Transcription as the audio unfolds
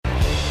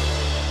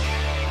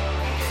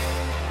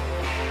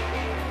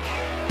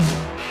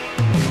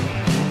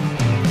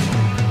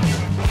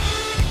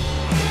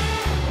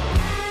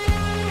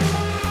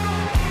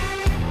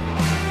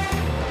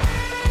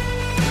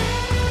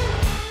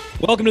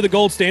Welcome to the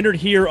Gold Standard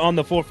here on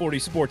the 440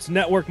 Sports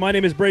Network. My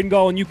name is Braden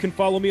Gall, and you can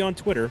follow me on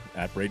Twitter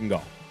at Braden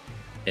Gall.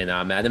 And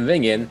I'm Adam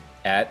Vingan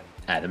at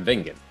Adam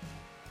Vingan.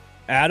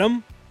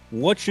 Adam,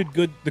 what should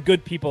the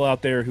good people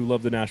out there who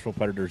love the Nashville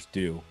Predators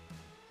do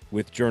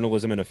with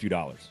journalism and a few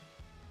dollars?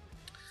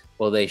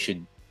 Well, they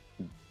should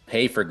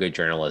pay for good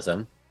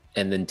journalism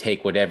and then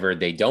take whatever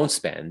they don't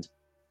spend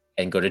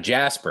and go to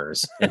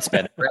Jasper's and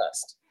spend the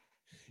rest.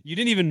 You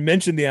didn't even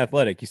mention The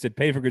Athletic. You said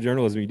pay for good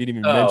journalism. You didn't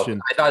even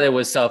mention. I thought it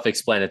was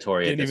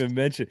self-explanatory. Didn't even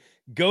mention.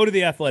 Go to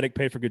The Athletic,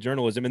 pay for good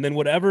journalism, and then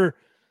whatever,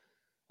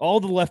 all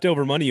the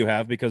leftover money you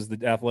have, because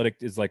The Athletic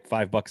is like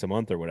 $5 a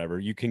month or whatever,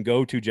 you can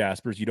go to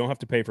Jasper's. You don't have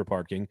to pay for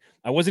parking.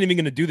 I wasn't even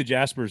going to do the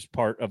Jasper's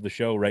part of the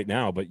show right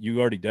now, but you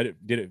already did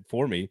it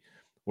for me.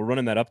 We're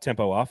running that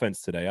up-tempo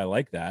offense today. I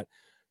like that.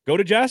 Go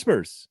to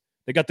Jasper's.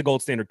 They got the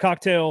Gold Standard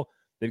cocktail.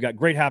 They've got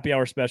great happy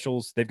hour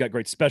specials. They've got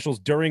great specials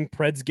during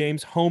Preds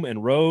games, home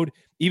and road.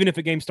 Even if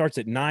a game starts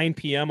at 9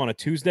 p.m. on a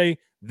Tuesday,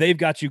 they've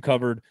got you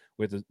covered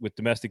with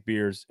domestic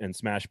beers and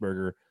smash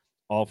burger,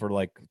 all for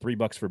like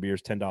 $3 for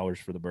beers, $10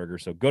 for the burger.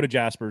 So go to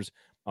Jasper's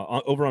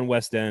over on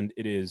West End.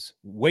 It is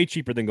way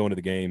cheaper than going to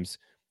the games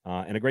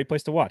and a great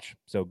place to watch.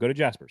 So go to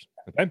Jasper's.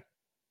 Okay. Does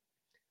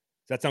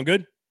that sound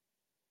good?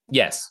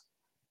 Yes.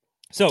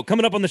 So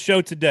coming up on the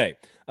show today,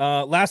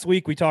 last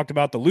week we talked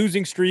about the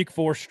losing streak,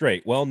 4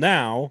 straight. Well,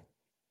 now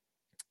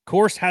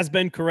course has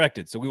been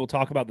corrected. So we will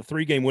talk about the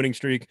 3-game winning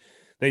streak.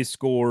 They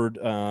scored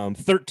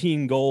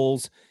 13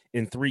 goals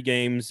in 3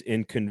 games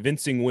in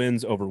convincing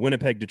wins over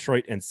Winnipeg,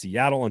 Detroit, and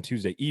Seattle on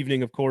Tuesday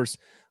evening, of course.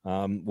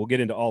 We'll get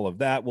into all of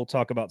that. We'll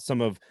talk about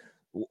some of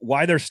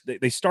why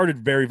they started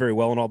very, very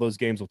well in all those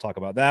games. We'll talk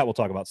about that. We'll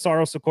talk about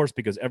Saros, of course,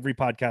 because every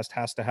podcast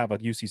has to have a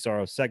UC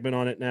Saros segment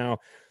on it now.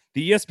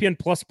 The ESPN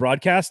Plus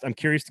broadcast, I'm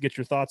curious to get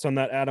your thoughts on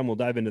that, Adam. We'll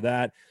dive into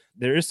that.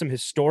 There is some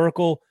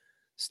historical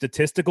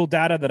statistical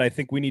data that I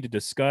think we need to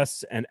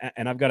discuss, and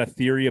I've got a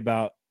theory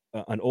about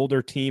an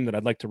older team that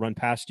I'd like to run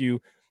past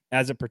you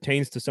as it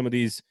pertains to some of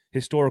these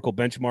historical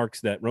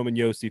benchmarks that Roman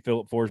Josi,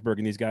 Philip Forsberg,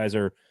 and these guys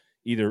are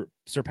either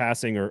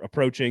surpassing or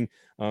approaching.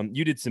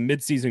 You did some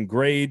midseason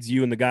grades.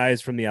 You and the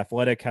guys from The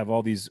Athletic have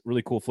all these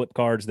really cool flip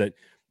cards that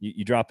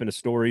you drop into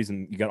stories,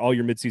 and you got all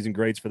your midseason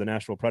grades for the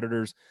Nashville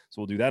Predators.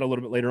 So we'll do that a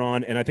little bit later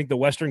on. And I think the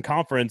Western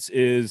Conference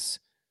is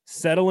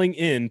settling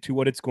into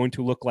what it's going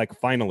to look like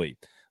finally.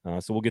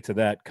 So we'll get to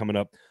that coming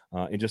up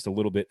in just a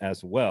little bit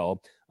as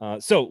well.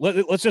 So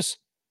let's just,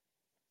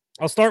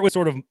 I'll start with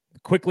sort of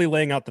quickly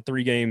laying out the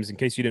 3 games in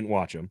case you didn't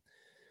watch them.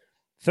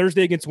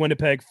 Thursday against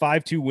Winnipeg,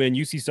 5-2 win.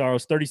 UC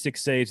Saros,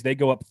 36 saves. They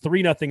go up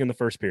 3-0 in the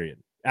first period.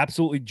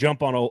 Absolutely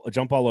jump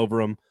all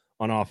over them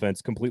on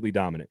offense, completely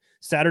dominant.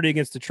 Saturday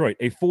against Detroit,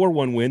 a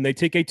 4-1 win. They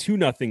take a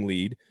 2-0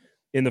 lead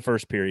in the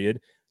first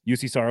period.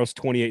 UC Saros,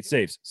 28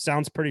 saves.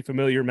 Sounds pretty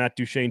familiar. Matt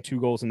Duchene,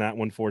 2 goals in that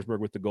one. Forsberg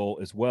with the goal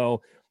as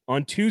well.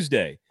 On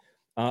Tuesday,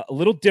 a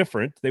little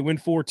different. They win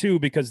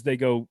 4-2 because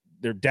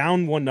they're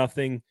down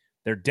 1-0.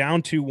 They're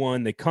down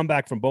 2-1. They come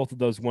back from both of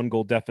those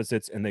 1-goal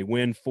deficits, and they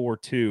win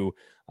 4-2.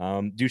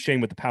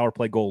 Duchene with the power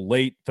play goal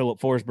late. Philip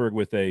Forsberg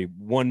with a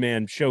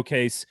one-man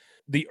showcase.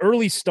 The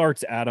early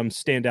starts, Adam,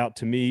 stand out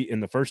to me in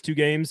the first 2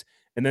 games,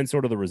 and then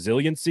sort of the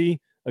resiliency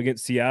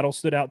against Seattle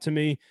stood out to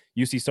me.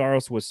 UC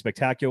Saros was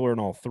spectacular in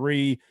all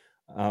 3.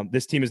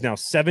 This team is now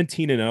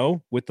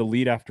 17-0 with the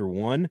lead after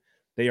 1.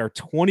 They are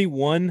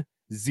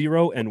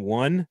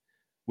 21-0-1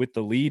 with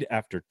the lead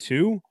after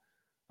 2.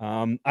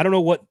 I don't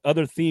know what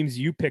other themes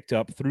you picked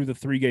up through the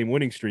 3-game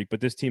winning streak,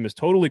 but this team is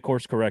totally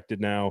course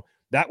corrected now.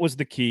 That was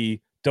the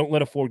key. Don't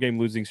let a 4-game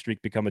losing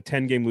streak become a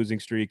 10-game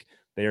losing streak.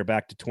 They are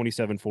back to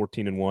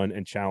 27-14-1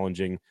 and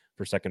challenging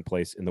for second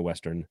place in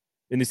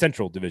the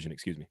Central Division,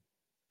 excuse me.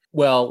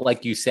 Well,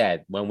 like you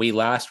said, when we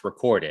last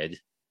recorded,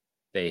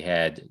 they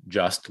had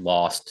just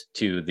lost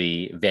to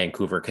the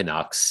Vancouver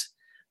Canucks,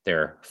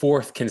 their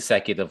 4th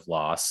consecutive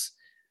loss,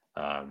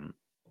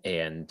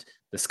 and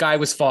the sky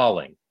was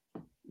falling.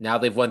 Now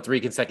they've won 3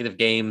 consecutive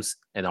games,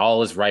 and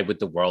all is right with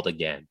the world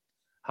again.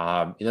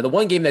 The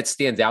one game that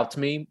stands out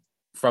to me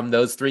from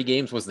those 3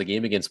 games was the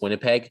game against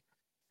Winnipeg.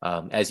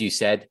 As you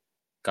said,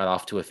 got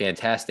off to a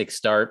fantastic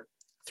start,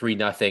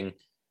 3-0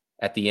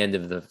 at the end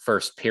of the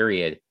first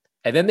period,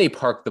 and then they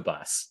parked the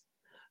bus.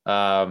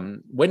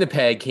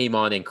 Winnipeg came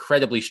on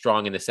incredibly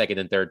strong in the second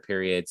and third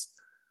periods.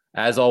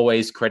 As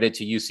always, credit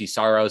to UC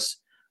Saros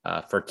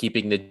for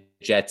keeping the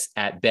Jets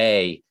at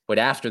bay. But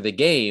after the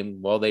game,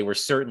 well, they were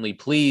certainly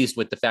pleased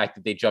with the fact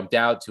that they jumped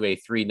out to a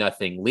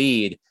 3-0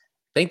 lead.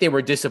 I think they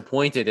were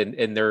disappointed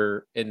in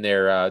their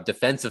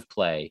defensive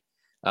play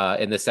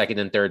in the second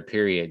and third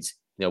periods.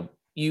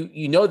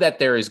 You know that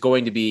there is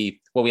going to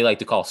be what we like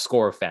to call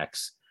score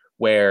effects,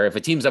 where if a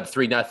team's up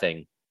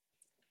 3-0,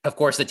 of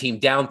course the team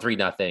down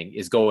 3-0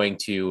 is going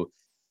to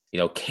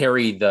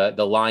carry the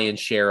lion's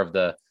share of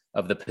the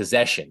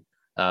possession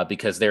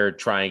because they're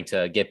trying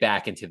to get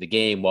back into the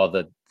game while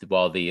the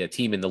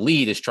team in the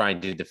lead is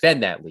trying to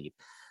defend that lead.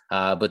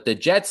 But the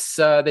Jets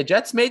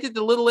made it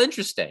a little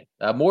interesting,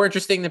 more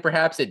interesting than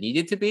perhaps it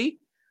needed to be.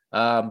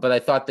 But I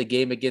thought the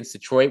game against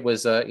Detroit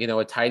was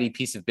a tidy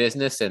piece of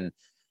business, and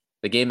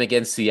the game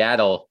against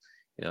Seattle,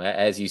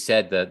 as you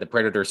said, the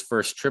Predators'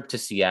 first trip to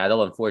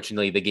Seattle,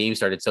 unfortunately, the game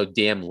started so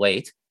damn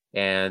late.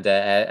 And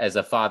as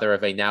a father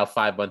of a now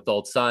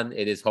 5-month-old son,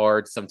 it is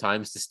hard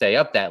sometimes to stay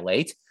up that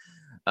late.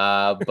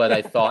 But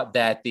I thought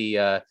that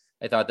the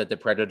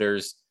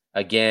Predators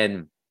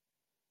again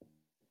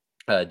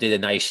did a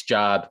nice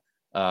job,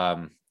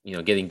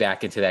 getting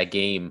back into that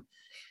game.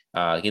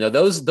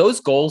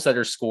 Those goals that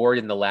are scored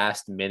in the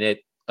last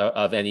minute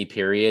of any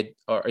period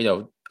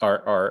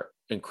are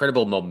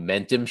incredible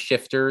momentum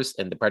shifters,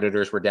 and the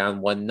Predators were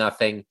down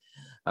 1-0.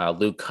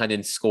 Luke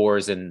Kunin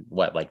scores in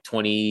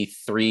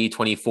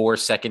 24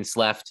 seconds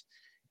left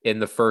in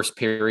the first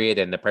period,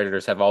 and the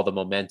Predators have all the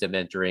momentum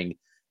entering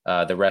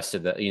the rest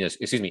of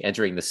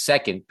entering the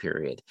second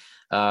period.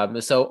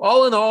 So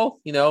all in all,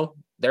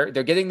 they're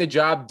getting the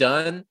job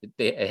done.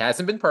 It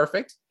hasn't been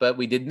perfect, but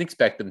we didn't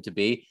expect them to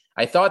be.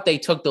 I thought they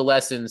took the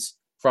lessons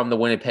from the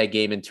Winnipeg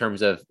game in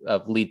terms of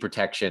lead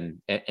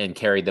protection and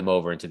carried them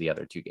over into the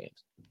other two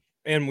games.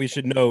 And we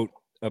should note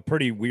a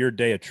pretty weird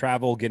day of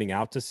travel getting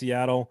out to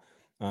Seattle.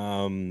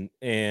 I'll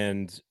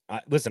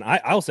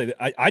say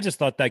that I just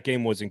thought that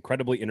game was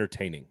incredibly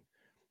entertaining.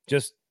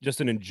 Just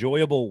an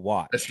enjoyable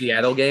watch. The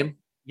Seattle game?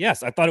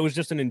 Yes, I thought it was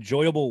just an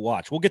enjoyable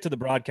watch. We'll get to the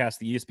broadcast,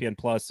 the ESPN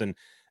Plus, and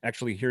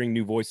actually hearing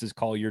new voices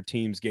call your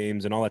team's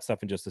games and all that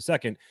stuff in just a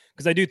second.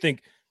 Because I do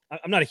think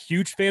I'm not a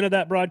huge fan of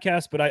that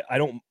broadcast, but I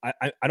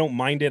don't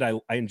mind it. I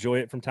enjoy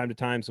it from time to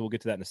time. So we'll get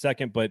to that in a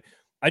second. But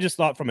I just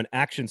thought from an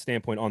action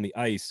standpoint on the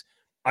ice,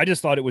 I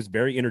just thought it was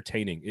very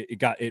entertaining.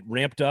 It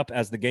ramped up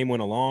as the game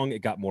went along.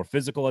 It got more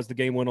physical as the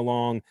game went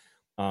along.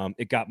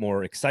 It got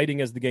more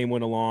exciting as the game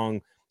went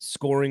along.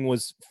 Scoring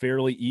was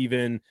fairly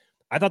even.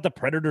 I thought the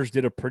Predators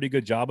did a pretty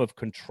good job of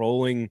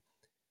controlling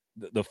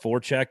the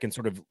forecheck and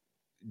sort of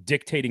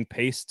dictating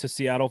pace to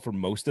Seattle for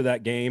most of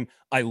that game.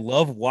 I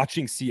love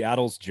watching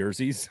Seattle's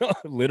jerseys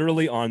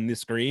literally on the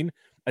screen.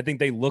 I think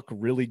they look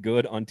really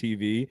good on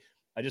TV.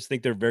 I just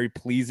think they're very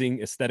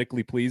pleasing,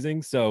 aesthetically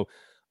pleasing. So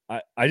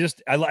I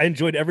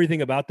enjoyed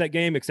everything about that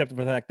game, except for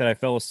the fact that I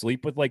fell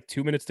asleep with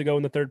 2 minutes to go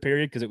in the third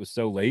period because it was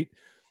so late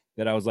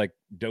that I was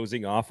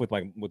dozing off with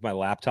my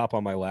laptop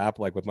on my lap,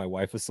 with my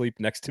wife asleep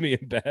next to me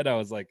in bed. I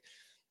was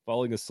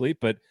falling asleep.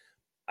 But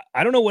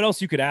I don't know what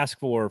else you could ask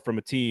for from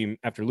a team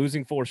after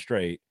losing 4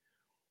 straight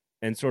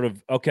and sort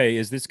of, okay,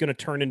 is this going to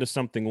turn into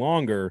something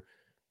longer?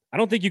 I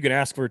don't think you can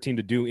ask for a team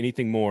to do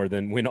anything more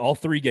than win all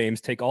 3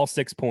 games, take all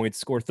 6 points,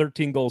 score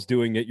 13 goals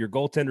doing it. Your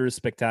goaltender is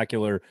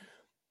spectacular,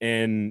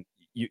 and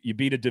you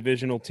beat a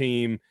divisional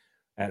team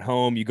at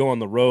home. You go on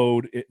the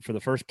road for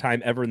the first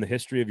time ever in the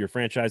history of your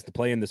franchise to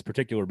play in this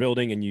particular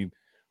building, and you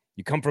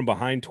come from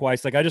behind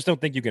twice. I just don't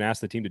think you can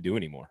ask the team to do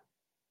anymore.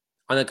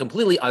 On a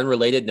completely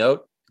unrelated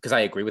note, because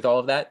I agree with all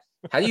of that,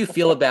 how do you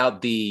feel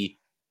about the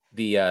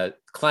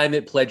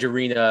Climate Pledge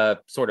Arena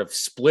sort of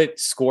split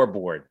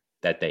scoreboard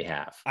that they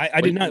have?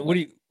 I did not.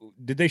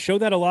 Did they show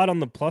that a lot on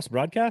the Plus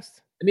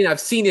broadcast? I mean, I've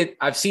seen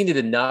it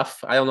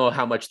enough. I don't know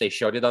how much they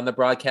showed it on the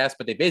broadcast,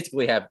 but they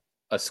basically have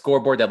a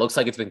scoreboard that looks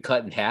like it's been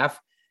cut in half,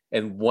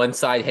 and one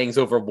side hangs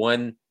over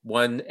one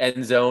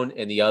end zone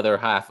and the other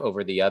half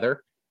over the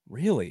other.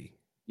 Really?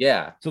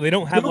 Yeah. So they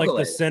don't have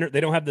the center.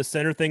 They don't have the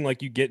center thing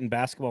like you get in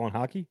basketball and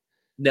hockey.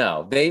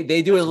 No, they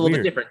do it a little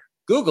bit different.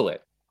 Google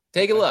it.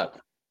 Take a look.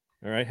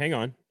 All right, hang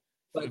on.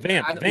 But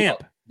Vamp.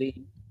 Vamp.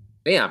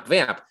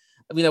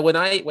 I mean, when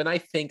I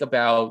think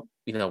about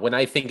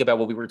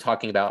what we were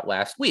talking about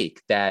last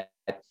week, that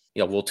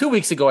 2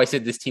 weeks ago I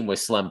said this team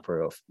was slum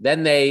proof.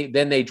 Then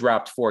they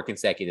dropped 4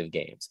 consecutive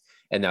games,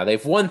 and now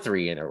they've won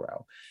 3 in a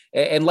row.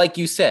 And like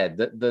you said,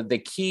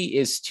 the key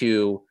is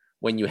to,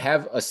 when you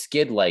have a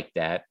skid like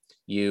that,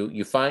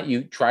 you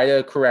try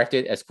to correct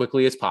it as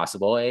quickly as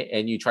possible,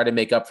 and you try to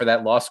make up for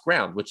that lost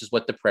ground, which is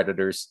what the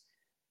Predators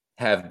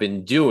have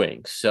been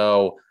doing.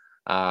 So,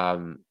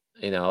 I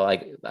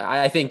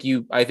think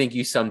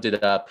you summed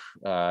it up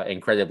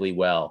incredibly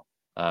well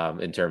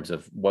in terms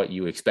of what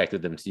you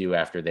expected them to do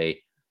after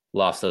they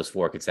lost those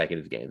 4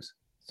 consecutive games.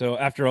 So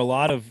after a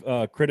lot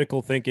of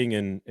critical thinking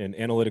and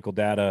analytical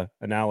data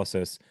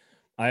analysis,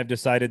 I have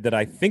decided that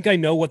I think I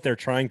know what they're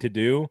trying to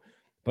do,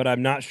 but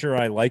I'm not sure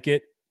I like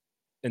it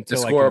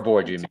until the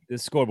scoreboard. The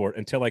scoreboard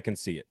until I can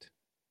see it.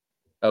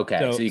 Okay,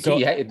 so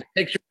the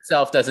picture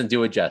itself doesn't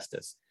do it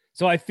justice.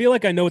 So I feel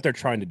like I know what they're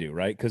trying to do,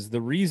 right? Because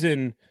the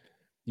reason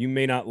you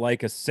may not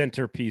like a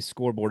centerpiece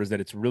scoreboard is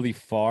that it's really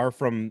far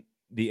from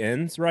the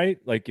ends, right?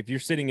 Like if you're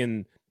sitting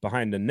in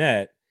behind the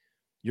net,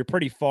 you're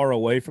pretty far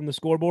away from the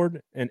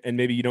scoreboard, and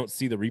maybe you don't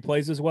see the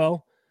replays as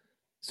well.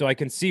 So I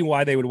can see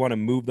why they would want to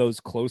move those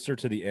closer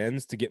to the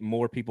ends to get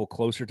more people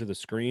closer to the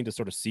screen to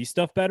sort of see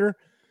stuff better.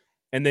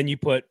 And then you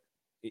put,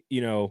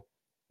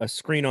 a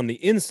screen on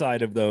the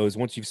inside of those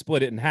once you've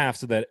split it in half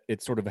so that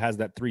it sort of has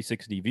that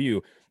 360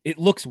 view. It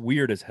looks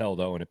weird as hell,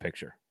 though, in a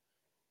picture.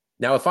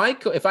 Now, if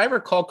I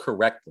recall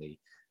correctly,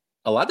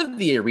 a lot of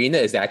the arena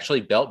is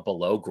actually built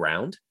below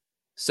ground.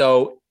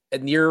 So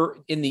near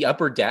in the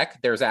upper deck,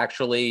 there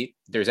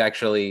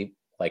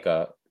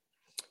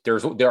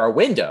are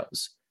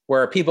windows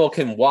where people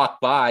can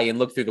walk by and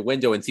look through the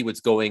window and see what's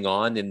going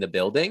on in the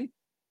building,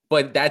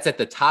 but that's at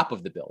the top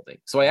of the building.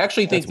 So I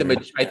actually think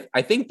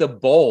I think the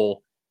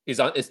bowl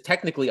is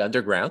technically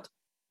underground.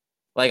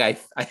 Like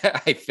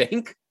I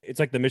think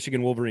it's like the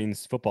Michigan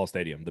Wolverines football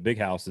stadium. The big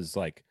house is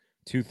like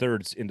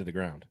 2/3 into the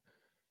ground.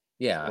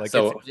 Yeah. Like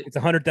so it's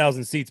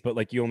 100,000 seats, but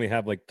like you only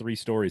have like 3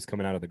 stories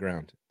coming out of the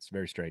ground. It's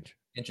very strange.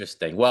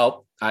 Interesting.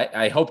 Well,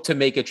 I hope to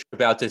make a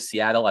trip out to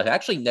Seattle. I've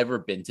actually never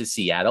been to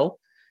Seattle,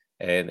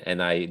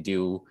 and I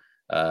do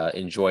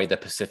enjoy the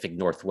Pacific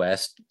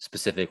Northwest,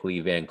 specifically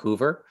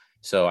Vancouver.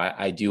 So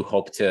I do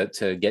hope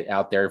to get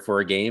out there for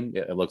a game.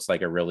 It looks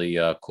like a really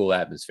cool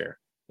atmosphere.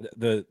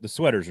 The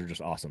sweaters are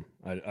just awesome.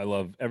 I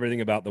love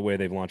everything about the way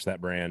they've launched that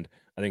brand.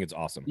 I think it's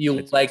awesome. You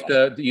like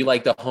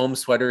the home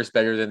sweaters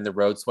better than the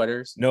road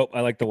sweaters? Nope,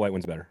 I like the white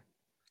ones better.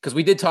 Because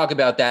we did talk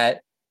about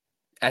that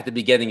at the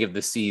beginning of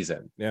the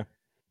season. Yeah.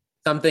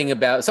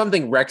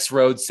 Something Rex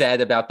Rhodes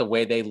said about the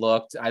way they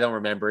looked. I don't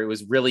remember. It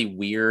was really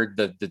weird.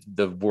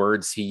 The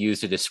words he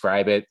used to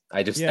describe it.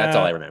 That's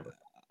all I remember.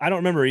 I don't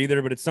remember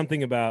either, but it's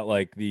something about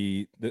like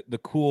the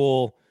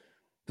cool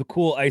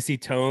icy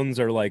tones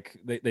are like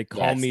they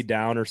calm me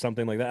down or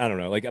something like that. I don't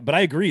know. Like, but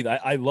I agree.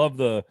 I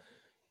love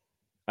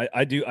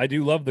I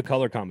do love the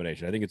color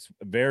combination. I think it's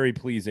very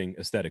pleasing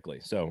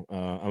aesthetically. So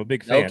I'm a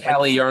big fan. No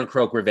Calle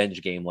Yarncroke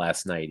revenge game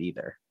last night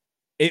either.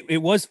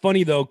 It was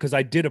funny though, because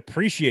I did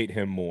appreciate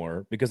him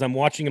more because I'm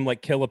watching him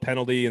like kill a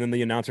penalty, and then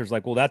the announcer's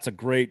like, "Well, that's a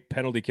great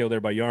penalty kill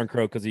there by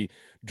Yarncroke because he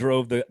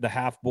drove the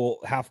half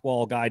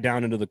wall guy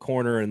down into the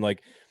corner and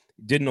like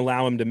didn't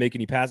allow him to make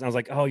any pass." And I was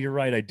like, "Oh, you're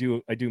right. I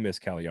do miss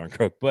Calle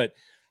Yarncroke, but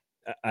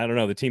I don't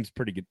know. The team's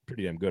pretty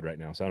damn good right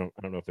now, so I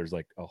don't know if there's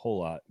like a whole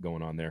lot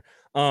going on there."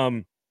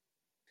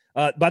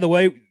 By the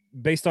way,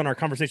 based on our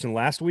conversation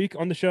last week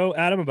on the show,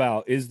 Adam,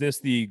 about is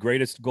this the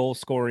greatest goal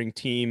scoring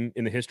team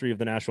in the history of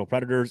the Nashville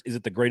Predators? Is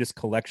it the greatest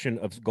collection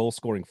of goal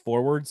scoring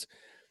forwards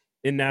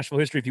in Nashville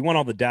history? If you want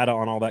all the data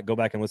on all that, go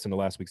back and listen to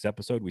last week's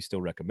episode. We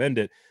still recommend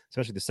it,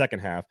 especially the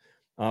second half.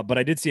 But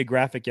I did see a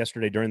graphic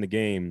yesterday during the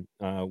game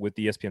with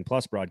the ESPN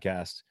Plus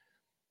broadcast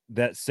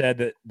that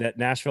said that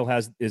Nashville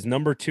is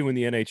number 2 in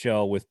the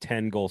NHL with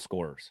 10 goal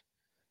scorers.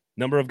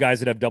 Number of guys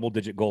that have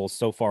double-digit goals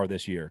so far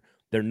this year.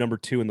 They're number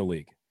 2 in the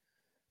league.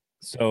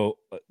 So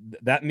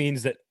that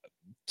means that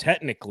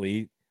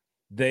technically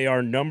they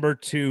are number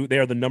 2. They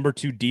are the number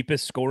 2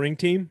 deepest scoring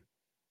team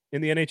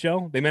in the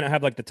NHL. They may not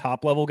have like the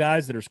top level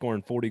guys that are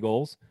scoring 40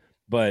 goals,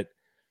 but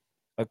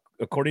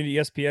according to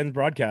ESPN's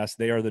broadcast,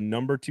 they are the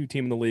number 2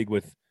 team in the league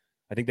with,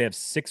 I think they have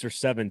 6 or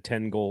 7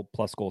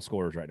 10-goal-plus goal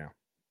scorers right now.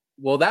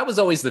 Well, that was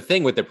always the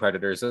thing with the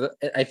Predators.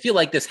 I feel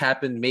like this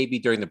happened maybe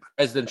during the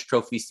President's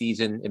Trophy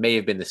season. It may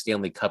have been the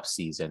Stanley Cup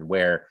season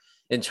where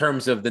in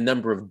terms of the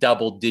number of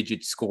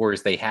double-digit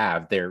scores they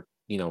have, they're,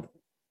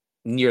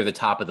 near the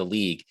top of the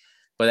league.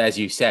 But as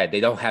you said, they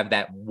don't have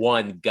that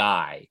one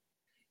guy,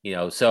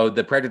 So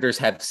the Predators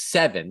have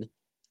 7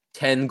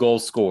 10-goal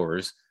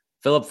scorers: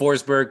 Philip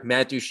Forsberg,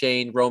 Matt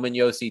Duchene, Roman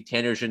Josi,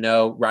 Tanner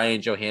Jeannot,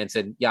 Ryan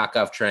Johansson,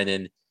 Yakov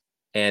Trenin,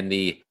 and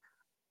the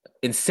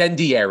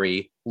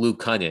incendiary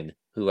Luke Kunin,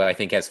 who I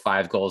think has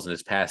 5 goals in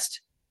his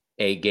past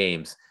 8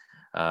 games.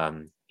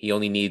 He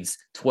only needs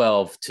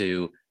 12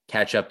 to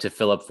catch up to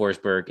Philip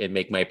Forsberg and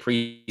make my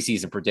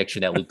preseason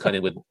prediction that Luke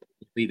Kunin would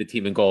lead the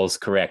team in goals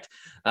correct.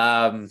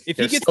 If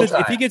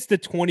he gets the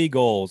 20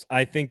 goals,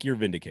 I think you're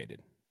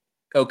vindicated.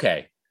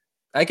 Okay,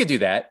 I could do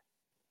that.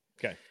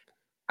 Okay.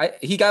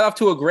 He got off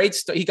to a great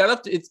start.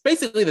 It's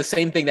basically the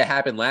same thing that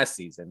happened last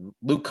season.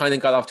 Luke Kunin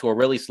got off to a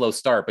really slow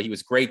start, but he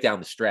was great down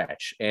the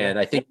stretch. And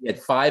I think he had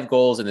 5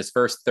 goals in his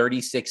first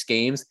 36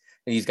 games,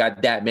 and he's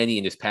got that many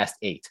in his past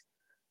 8.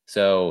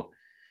 So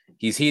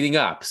he's heating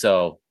up.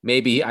 So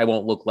maybe I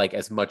won't look like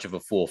as much of a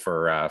fool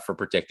for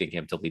predicting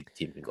him to lead the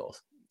team in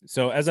goals.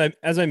 So as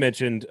I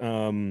mentioned,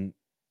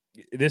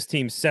 this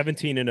team's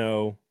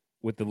 17-0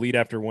 with the lead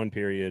after 1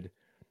 period,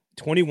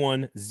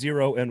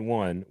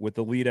 21-0-1 with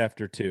the lead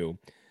after 2.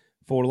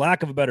 For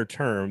lack of a better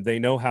term, they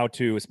know how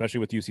to, especially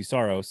with Juuse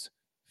Saros,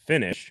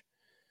 finish.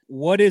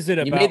 What is it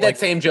about? You made that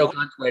same joke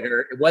on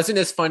Twitter. It wasn't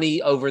as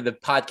funny over the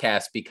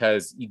podcast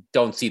because you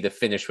don't see the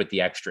finish with the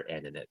extra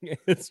N in it.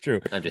 It's true.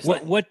 I'm just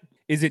what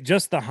is it?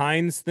 Just the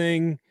Hines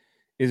thing?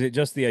 Is it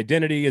just the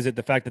identity? Is it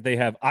the fact that they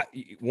have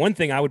one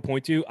thing I would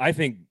point to? I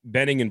think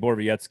Benning and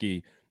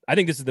Borowiecki. I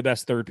think this is the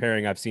best third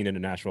pairing I've seen in a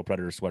Nashville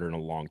Predators sweater in a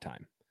long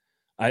time.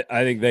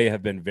 I think they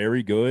have been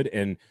very good.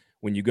 And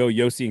when you go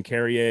Josi and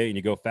Carrier and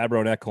you go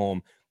Fabro and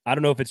Ekholm, I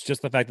don't know if it's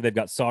just the fact that they've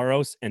got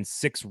Saros and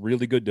 6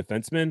 really good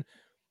defensemen,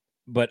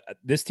 but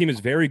this team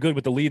is very good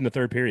with the lead in the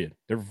third period.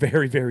 They're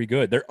very, very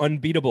good. They're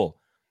unbeatable.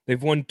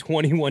 They've won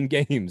 21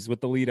 games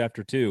with the lead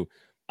after 2.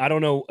 I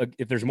don't know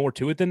if there's more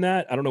to it than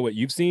that. I don't know what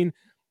you've seen,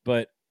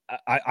 but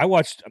I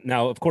watched.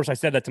 Now, of course, I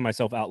said that to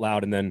myself out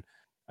loud, and then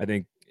I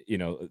think,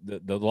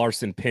 the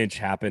Larson pinch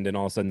happened, and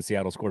all of a sudden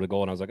Seattle scored a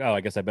goal, and I was like, oh,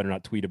 I guess I better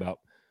not tweet about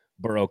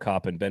Burrow,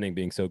 Kopp, and Benning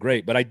being so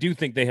great. But I do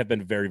think they have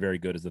been very, very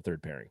good as the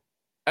third pairing.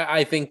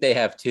 I think they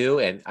have too.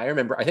 And I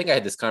think I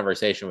had this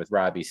conversation with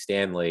Robbie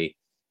Stanley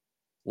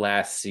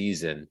last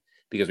season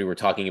because we were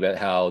talking about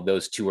how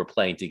those two were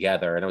playing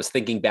together. And I was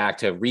thinking back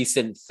to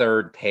recent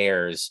third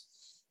pairs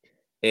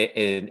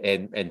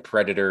in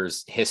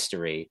Predators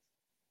history.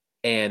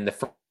 And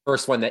the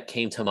first one that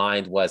came to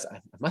mind was,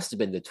 it must have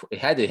been it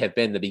had to have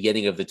been the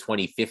beginning of the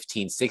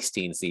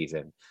 2015-16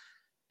 season,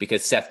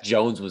 because Seth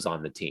Jones was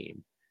on the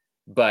team.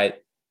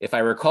 But if I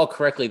recall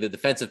correctly, the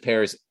defensive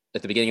pairs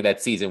at the beginning of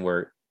that season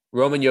were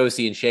Roman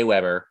Josi and Shea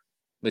Weber,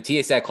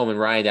 Matthias Ekholm and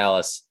Ryan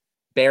Ellis,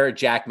 Barrett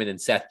Jackman and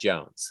Seth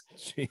Jones.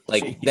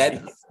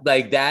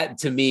 That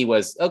to me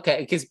was okay,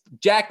 because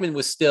Jackman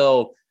was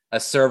still a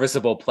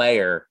serviceable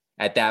player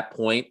at that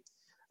point.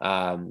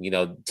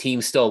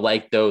 Teams still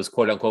liked those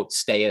quote unquote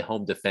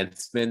stay-at-home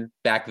defensemen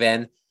back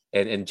then.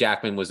 And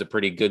Jackman was a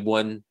pretty good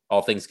one,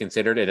 all things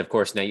considered. And of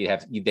course, now you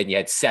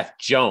had Seth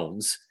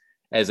Jones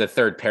as a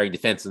third pairing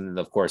defenseman. And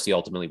of course, he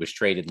ultimately was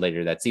traded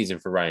later that season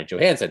for Ryan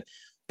Johansson.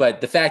 But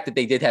the fact that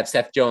they did have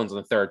Seth Jones on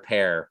the third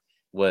pair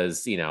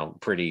was,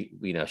 pretty,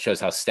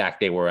 shows how stacked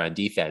they were on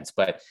defense.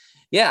 But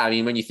yeah, I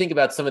mean, when you think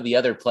about some of the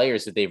other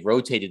players that they've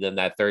rotated in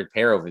that third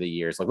pair over the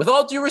years, like with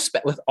all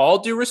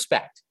due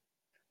respect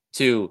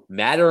to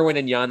Matt Irwin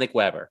and Yannick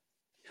Weber,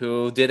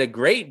 who did a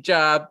great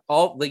job,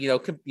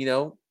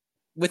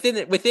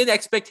 within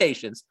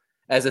expectations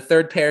as a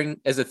third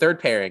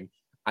pairing,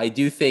 I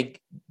do think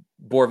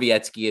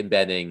Borowiecki and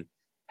Benning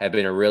have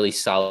been a really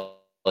solid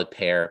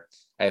pair.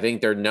 I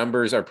think their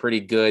numbers are pretty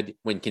good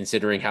when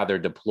considering how they're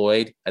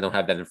deployed. I don't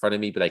have that in front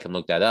of me, but I can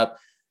look that up.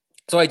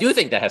 So I do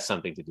think that has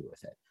something to do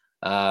with it.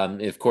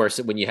 Of course,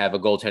 when you have a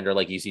goaltender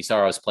like Juuse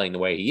Saros playing the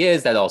way he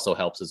is, that also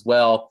helps as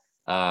well.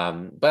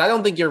 But I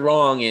don't think you're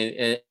wrong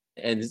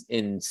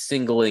in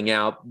singling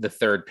out the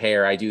third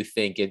pair. I do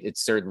think it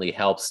certainly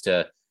helps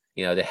to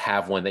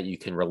have one that you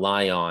can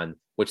rely on,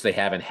 which they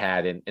haven't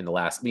had in the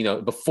last,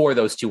 before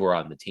those two were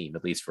on the team,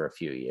 at least for a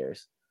few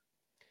years.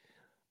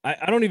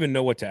 I don't even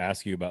know what to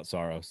ask you about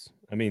Saros.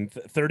 I mean,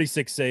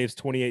 36 saves,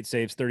 28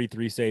 saves,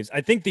 33 saves.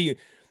 I think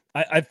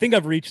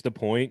I've reached the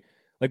point,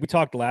 like we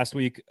talked last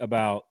week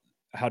about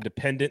how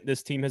dependent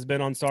this team has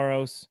been on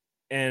Saros.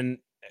 And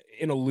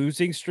in a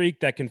losing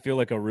streak, that can feel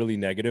like a really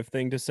negative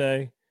thing to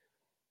say.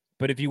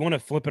 But if you want to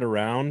flip it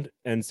around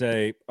and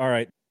say, all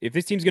right, if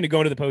this team's going to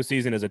go into the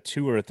postseason as a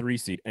 2 or a 3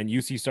 seed and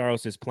Juuse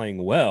Saros is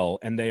playing well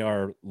and they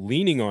are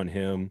leaning on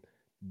him,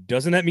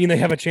 doesn't that mean they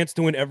have a chance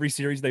to win every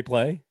series they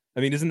play? I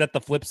mean, isn't that the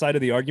flip side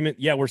of the argument?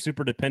 Yeah, we're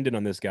super dependent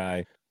on this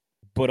guy,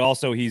 but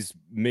also he's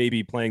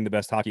maybe playing the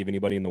best hockey of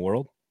anybody in the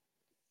world.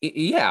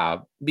 Yeah,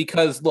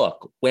 because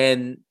look,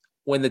 when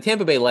the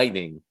Tampa Bay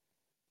Lightning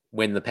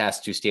win the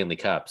past 2 Stanley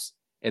Cups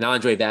and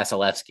Andrei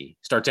Vasilevsky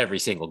starts every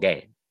single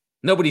game,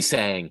 nobody's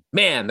saying,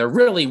 man, they're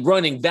really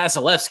running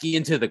Vasilevsky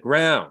into the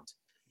ground.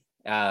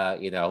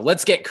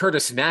 Let's get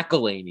Curtis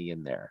McElhinney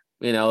in there.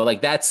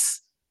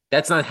 That's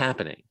not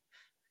happening.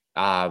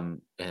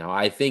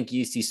 I think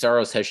Juuse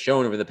Saros has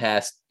shown over the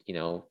past,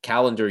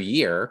 calendar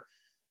year,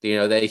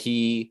 that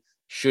he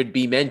should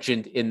be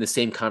mentioned in the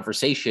same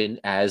conversation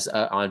as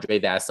Andrei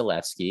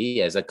Vasilevsky,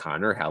 as a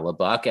Connor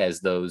Hellebuyck,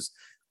 as those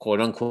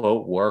quote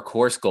unquote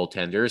workhorse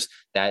goaltenders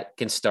that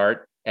can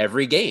start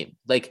every game.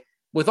 Like,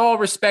 with all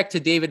respect to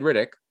David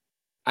Rittich,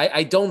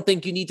 I don't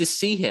think you need to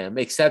see him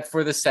except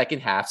for the second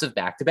halves of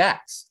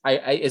back-to-backs.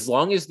 As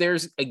long as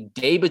there's a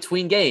day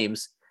between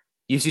games,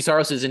 Juuse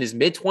Saros is in his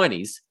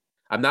mid-20s.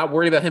 I'm not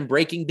worried about him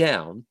breaking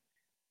down.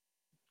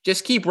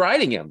 Just keep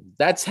riding him.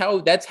 That's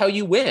how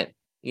you win.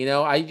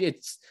 That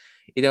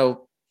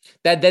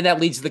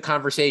leads to the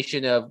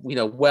conversation of,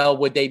 well,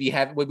 would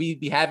we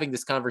be having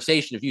this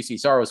conversation if Juuse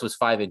Saros was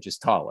 5 inches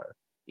taller?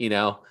 Who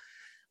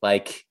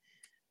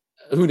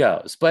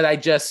knows? But I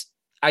just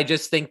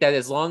think that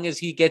as long as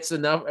he gets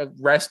enough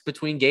rest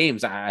between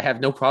games, I have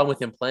no problem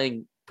with him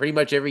playing pretty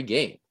much every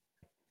game.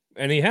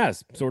 And he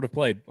has sort of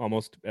played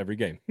almost every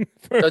game.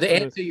 So to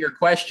answer your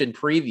question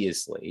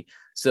previously,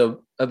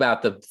 so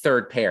about the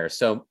third pair,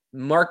 so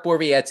Mark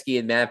Borowiecki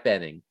and Matt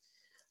Benning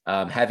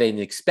have an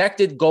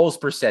expected goals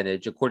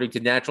percentage, according to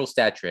Natural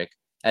Stat Trick,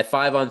 at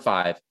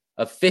 5-on-5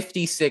 of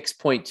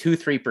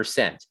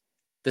 56.23%,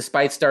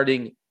 despite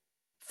starting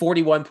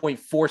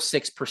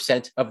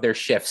 41.46% of their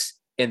shifts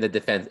in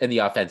the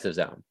offensive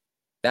zone.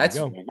 That's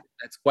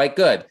quite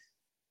good.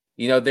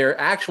 Their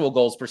actual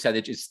goals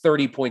percentage is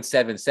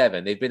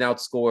 30.77. They've been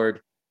outscored.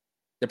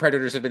 The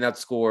Predators have been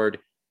outscored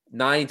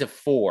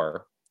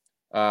 9-4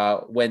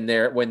 when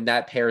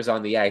that pair is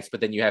on the ice, but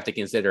then you have to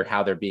consider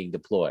how they're being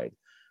deployed.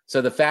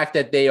 So the fact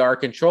that they are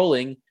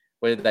controlling,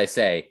 what did I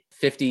say,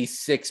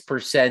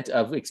 56%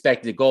 of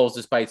expected goals,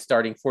 despite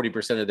starting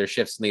 40% of their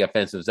shifts in the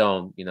offensive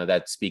zone,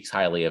 that speaks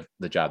highly of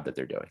the job that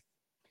they're doing.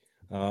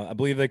 I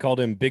believe they called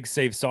him Big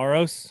Save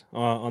Saros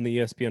on the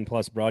ESPN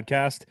Plus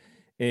broadcast.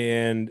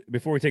 And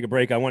before we take a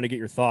break, I want to get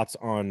your thoughts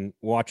on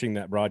watching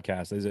that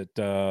broadcast. Is it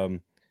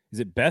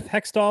Beth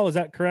Hextall? Is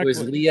that correct? It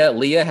was Leah Hextall.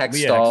 Leah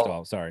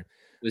Hextall, sorry.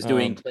 Was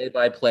doing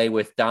play-by-play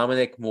with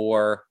Dominic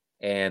Moore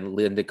and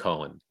Linda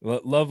Cohen.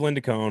 Love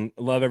Linda Cohen.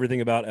 Love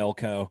everything about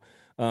Elko.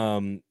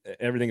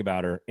 Everything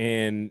about her.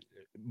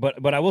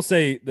 But I will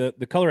say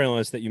the color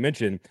analyst that you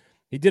mentioned,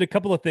 He did a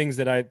couple of things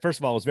that I, first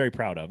of all, was very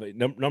proud of.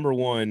 Number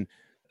one,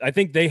 I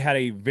think they had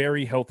a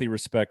very healthy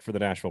respect for the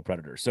Nashville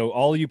Predators. So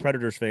all you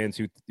Predators fans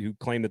who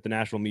claim that the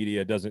national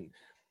media doesn't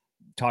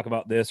talk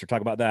about this or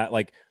talk about that,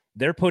 like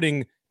they're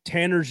putting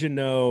Tanner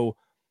Jeannot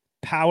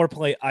power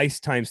play ice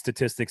time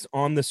statistics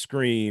on the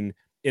screen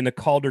in the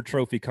Calder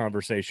Trophy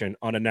conversation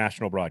on a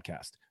national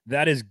broadcast.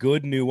 That is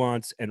good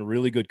nuance and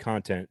really good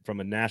content from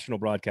a national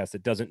broadcast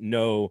that doesn't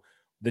know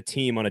the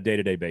team on a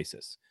day-to-day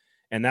basis.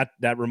 And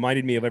that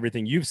reminded me of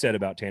everything you've said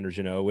about Tanner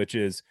Jeannot, which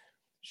is,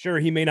 sure,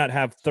 he may not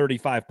have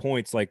 35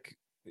 points like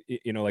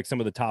some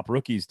of the top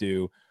rookies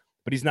do,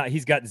 but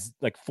he's got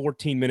like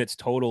 14 minutes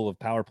total of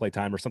power play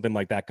time or something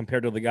like that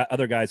compared to the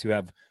other guys who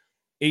have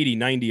 80,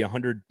 90,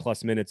 100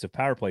 plus minutes of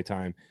power play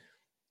time.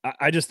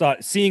 I just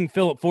thought seeing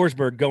Philip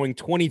Forsberg going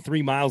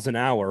 23 miles an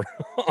hour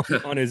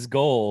on his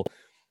goal,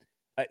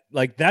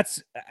 like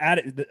that's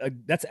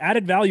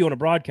added value on a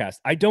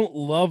broadcast. I don't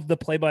love the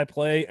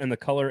play-by-play and the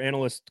color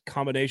analyst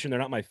combination. They're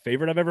not my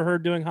favorite I've ever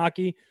heard doing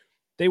hockey.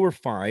 They were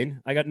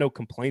fine. I got no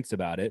complaints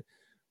about it,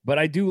 but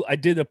I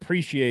did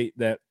appreciate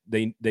that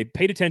they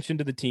paid attention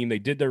to the team. They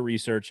did their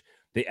research.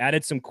 They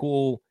added some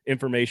cool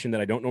information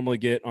that I don't normally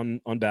get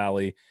on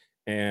Bally.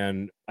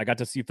 And I got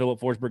to see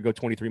Philip Forsberg go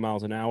 23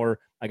 miles an hour.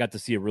 I got to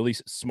see a really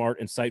smart,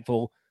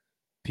 insightful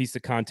piece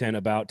of content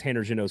about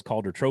Tanner Jeannot's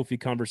Calder Trophy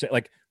conversation.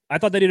 Like, I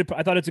thought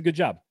I thought it's a good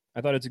job.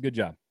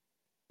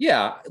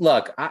 Yeah,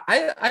 look,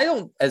 I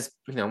don't, as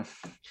you know,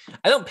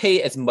 I don't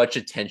pay as much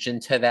attention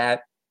to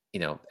that,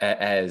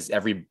 as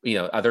every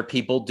other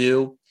people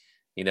do.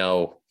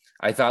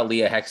 I thought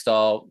Leah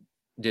Hextall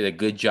did a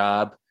good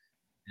job,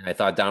 and I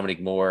thought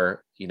Dominic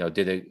Moore,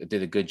 did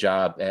a good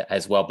job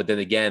as well. But then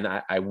again,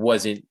 I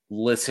wasn't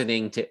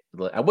listening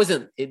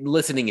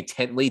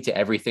intently to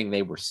everything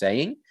they were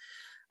saying.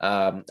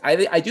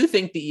 I do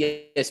think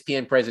the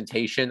ESPN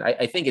presentation,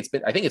 I think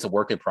it's a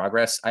work in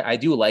progress. I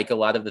do like a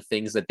lot of the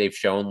things that they've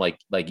shown, like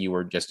you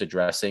were just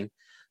addressing,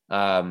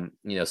 some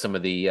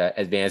of the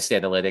advanced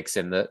analytics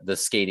and the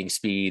skating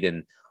speed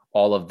and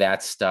all of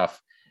that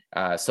stuff.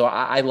 So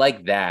I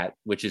like that,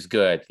 which is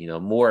good.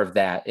 More of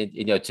that,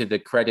 and, to the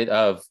credit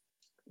of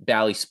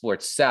Bally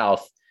Sports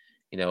South,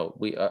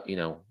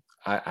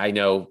 I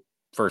know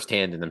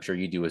firsthand, and I'm sure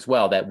you do as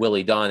well, that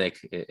Willie Donick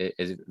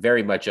is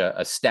very much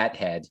a stat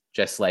head,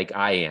 just like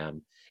I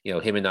am.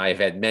 Him and I have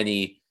had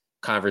many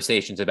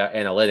conversations about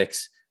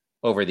analytics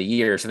over the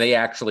years, and they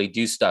actually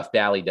do stuff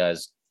Bally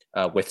does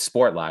with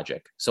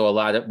Sportlogic. So a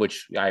lot of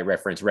which I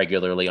reference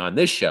regularly on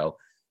this show.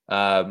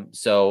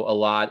 So a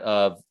lot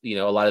of the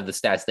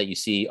stats that you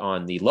see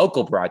on the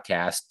local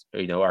broadcast,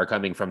 are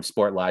coming from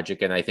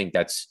Sportlogic, and I think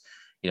that's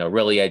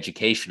really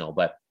educational.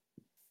 But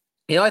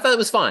I thought it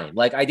was fine.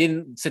 Like, I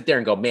didn't sit there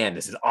and go, man,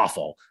 this is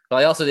awful. But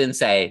I also didn't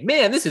say,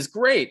 man, this is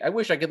great. I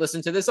wish I could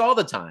listen to this all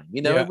the time.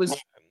 It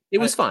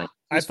was fine.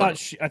 I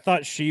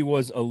thought she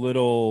was a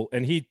little,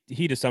 and he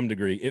to some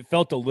degree, it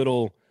felt a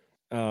little,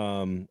 I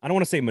don't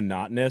want to say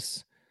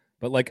monotonous,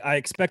 but like I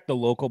expect the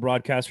local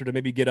broadcaster to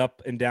maybe get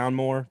up and down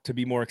more, to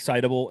be more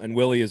excitable. And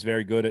Willie is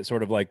very good at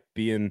sort of like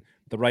being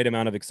the right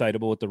amount of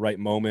excitable at the right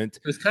moment.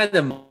 It was kind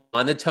of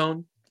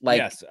monotone. Like,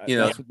 yes,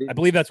 I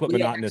believe that's what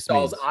monotonous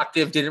means.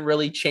 Octave didn't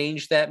really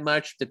change that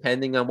much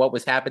depending on what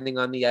was happening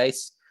on the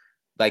ice.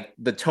 Like,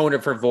 the tone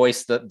of her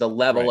voice, the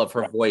level of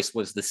her voice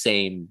was the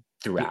same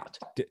throughout.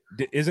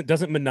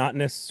 Doesn't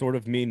monotonous sort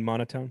of mean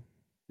monotone?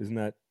 Isn't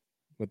that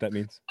what that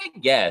means? I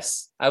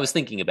guess. I was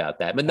thinking about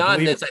that.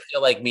 Monotonous, I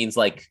feel like means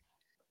like,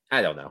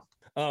 I don't know.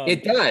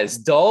 It does.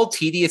 Dull,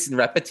 tedious, and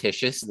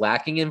repetitious,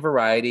 lacking in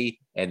variety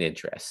and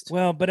interest.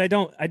 Well, but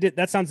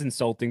that sounds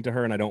insulting to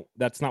her, and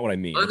that's not what I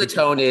mean.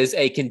 Monotone is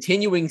a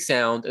continuing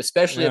sound,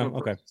 especially of a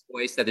person's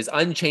voice that is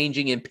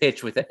unchanging in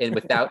pitch and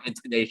without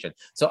intonation.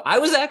 So I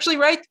was actually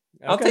right.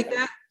 I'll take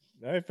that.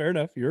 All right, fair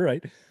enough. You're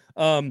right.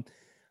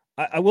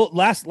 I will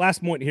last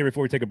point here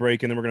before we take a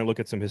break, and then we're going to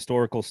look at some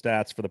historical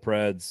stats for the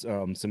Preds,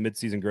 some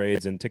midseason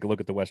grades, and take a look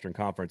at the Western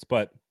Conference.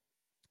 But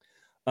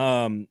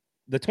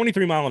the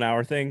 23 mile an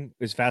hour thing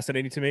is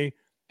fascinating to me,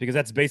 because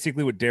that's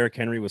basically what Derrick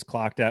Henry was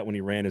clocked at when he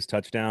ran his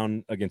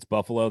touchdown against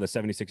Buffalo, the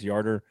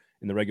 76-yarder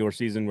in the regular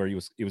season, where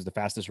it was the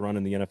fastest run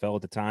in the NFL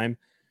at the time.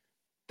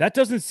 That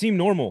doesn't seem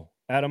normal,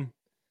 Adam.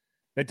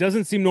 That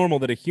doesn't seem normal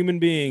that a human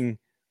being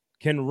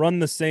can run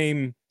the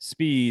same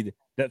speed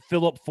that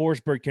Philip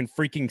Forsberg can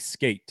freaking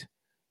skate.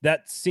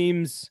 That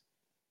seems,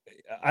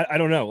 I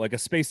don't know, like a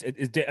space.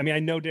 I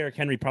know Derrick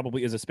Henry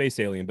probably is a space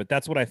alien, but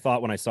that's what I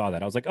thought when I saw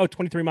that. I was like,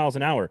 23 miles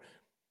an hour.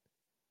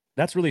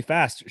 That's really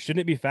fast.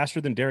 Shouldn't it be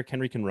faster than Derrick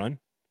Henry can run?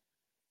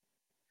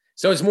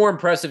 So it's more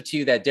impressive to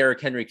you that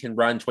Derrick Henry can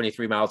run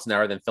 23 miles an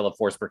hour than Philip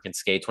Forsberg can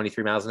skate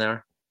 23 miles an hour?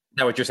 Is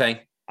that what you're saying?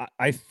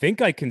 I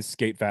think I can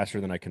skate faster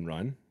than I can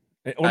run.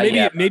 Or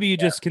maybe you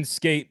just can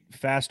skate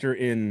faster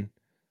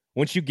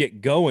once you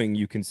get going,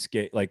 you can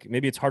skate. Like,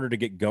 maybe it's harder to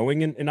get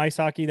going in ice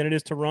hockey than it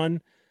is to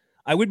run.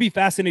 I would be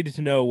fascinated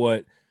to know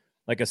what,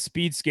 like, a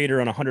speed skater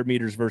on 100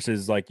 meters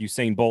versus like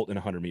Usain Bolt in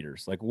 100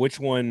 meters. Like, which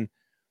one?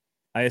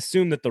 I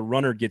assume that the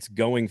runner gets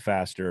going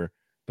faster,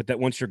 but that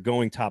once you're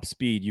going top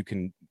speed,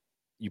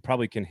 you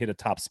probably can hit a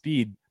top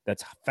speed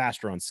that's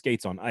faster on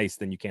skates on ice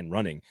than you can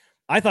running.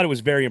 I thought it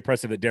was very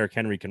impressive that Derrick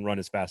Henry can run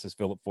as fast as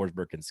Philip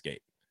Forsberg can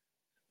skate.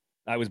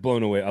 I was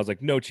blown away. I was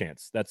like, no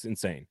chance. That's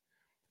insane.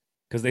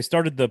 Because they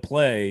started the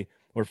play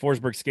where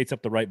Forsberg skates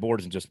up the right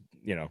boards and just,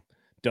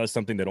 does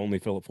something that only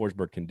Philip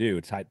Forsberg can do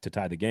to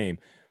tie the game.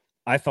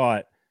 I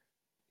thought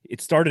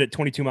it started at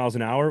 22 miles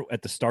an hour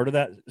at the start of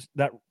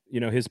that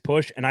his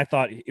push, and I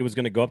thought it was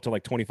going to go up to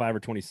like 25 or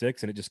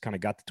 26, and it just kind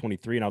of got to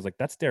 23, and I was like,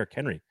 that's Derrick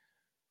Henry.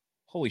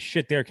 Holy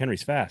shit, Derrick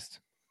Henry's fast.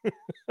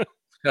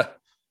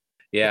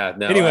 Yeah,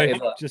 no. Anyway,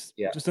 just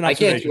an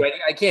observation.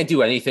 I can't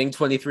do anything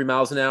 23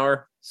 miles an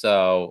hour,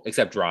 so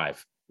except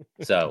drive.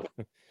 So,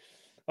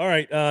 all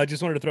right,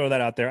 just wanted to throw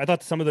that out there. I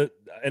thought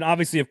and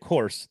obviously, of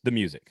course, the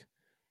music.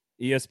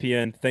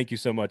 ESPN, thank you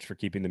so much for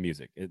keeping the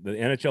music. The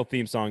NHL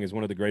theme song is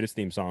one of the greatest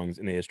theme songs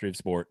in the history of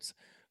sports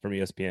from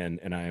ESPN,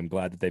 and I am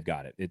glad that they've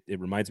got it. It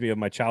reminds me of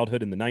my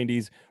childhood in the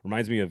 90s,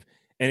 reminds me of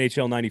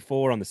NHL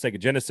 94 on the Sega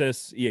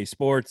Genesis, EA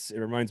Sports. It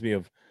reminds me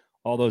of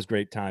all those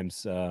great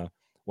times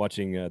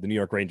watching the New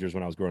York Rangers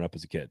when I was growing up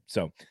as a kid.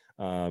 So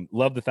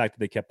love the fact that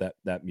they kept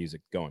that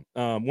music going.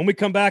 When we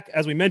come back,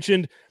 as we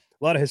mentioned,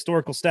 a lot of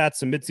historical stats,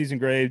 some midseason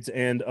grades,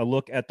 and a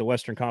look at the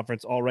Western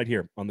Conference, all right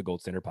here on the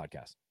Gold Standard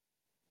Podcast.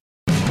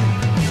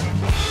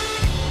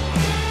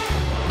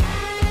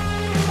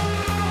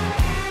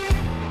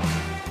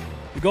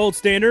 The Gold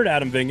Standard,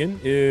 Adam Vingan,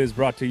 is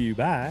brought to you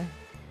by...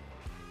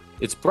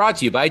 It's brought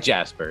to you by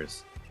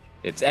Jaspers.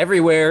 It's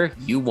everywhere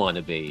you want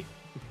to be.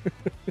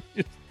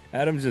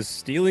 Adam's just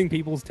stealing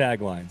people's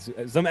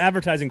taglines. Some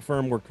advertising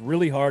firm worked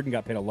really hard and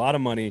got paid a lot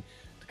of money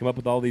to come up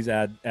with all these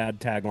ad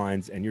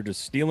taglines, and you're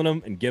just stealing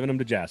them and giving them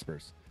to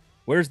Jaspers.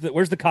 Where's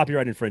the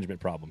copyright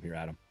infringement problem here,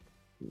 Adam?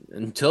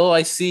 Until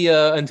I see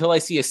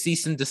a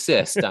cease and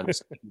desist, I'm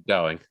just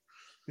going.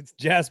 It's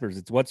Jaspers.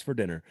 It's what's for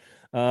dinner.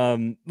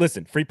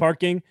 Listen, free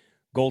parking,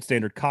 Gold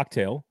Standard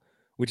cocktail,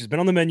 which has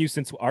been on the menu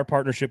since our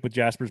partnership with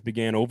Jaspers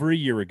began over a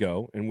year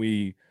ago, and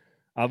we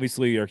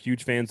obviously are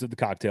huge fans of the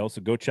cocktail,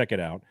 so go check it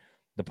out.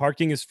 The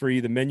parking is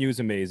free. The menu is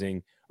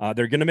amazing.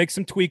 They're going to make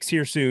some tweaks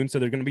here soon, so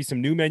there are going to be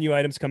some new menu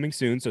items coming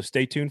soon, so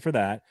stay tuned for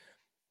that.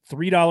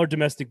 $3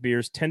 domestic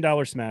beers,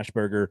 $10 smash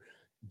burger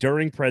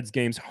during Preds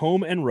games,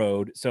 home and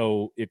road.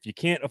 So if you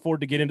can't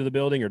afford to get into the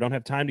building or don't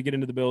have time to get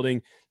into the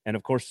building, and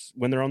of course,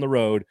 when they're on the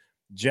road,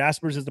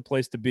 Jaspers is the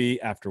place to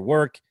be after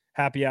work,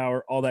 happy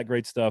hour, all that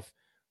great stuff.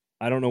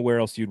 I don't know where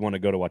else you'd want to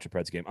go to watch a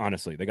Preds game.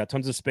 Honestly, they got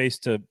tons of space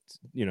to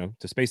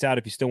space out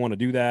if you still want to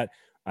do that.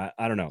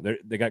 I don't know.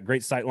 They got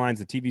great sight lines.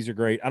 The TVs are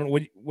great. I don't know.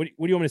 What do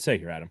you want me to say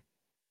here, Adam?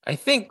 I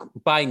think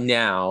by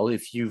now,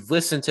 if you've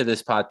listened to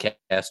this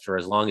podcast for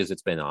as long as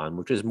it's been on,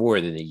 which is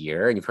more than a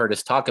year, and you've heard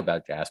us talk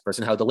about Jaspers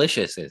and how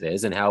delicious it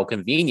is and how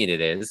convenient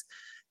it is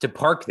to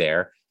park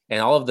there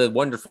and all of the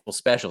wonderful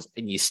specials,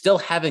 and you still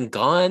haven't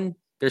gone,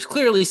 there's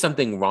clearly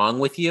something wrong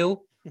with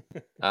you.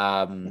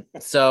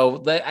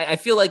 So I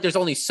feel like there's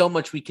only so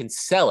much we can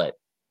sell it.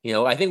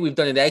 I think we've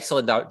done an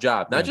excellent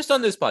job, not just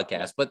on this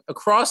podcast, but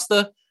across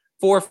the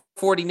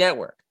 440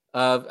 network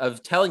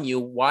of telling you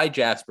why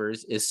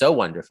Jaspers is so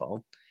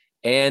wonderful.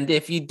 And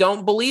if you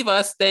don't believe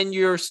us, then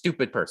you're a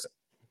stupid person.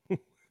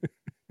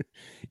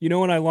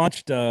 When I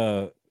launched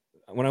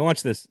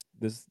this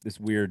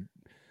weird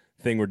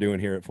thing we're doing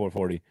here at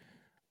 440,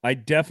 I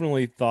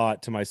definitely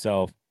thought to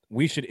myself,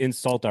 we should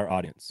insult our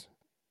audience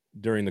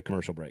during the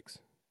commercial breaks.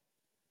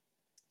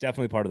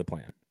 Definitely part of the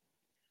plan.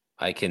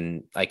 I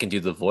can do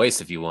the voice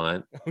if you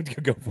want.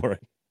 Go for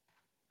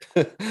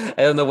it.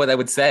 I don't know what I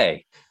would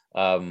say.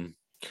 I've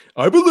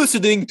been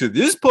listening to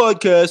this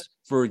podcast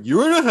for a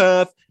year and a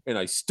half, and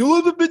I still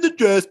haven't been to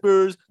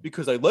Jaspers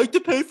because I like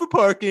to pay for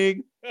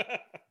parking.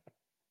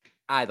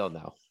 I don't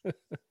know.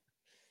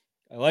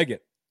 I like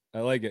it.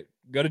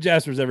 Go to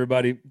Jaspers,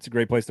 everybody. It's a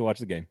great place to watch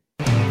the game.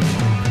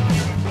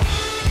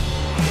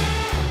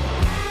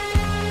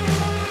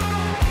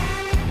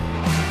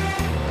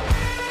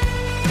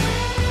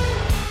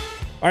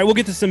 All right, we'll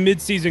get to some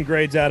mid-season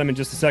grades, Adam, in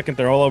just a second.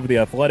 They're all over The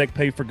Athletic.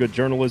 Pay for good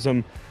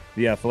journalism,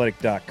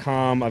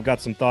 theathletic.com. I've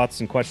got some thoughts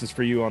and questions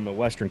for you on the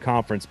Western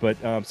Conference, but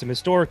some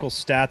historical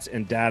stats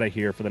and data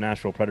here for the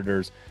Nashville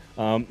Predators.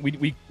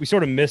 We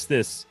sort of missed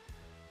this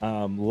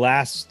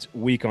last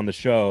week on the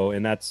show,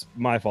 and that's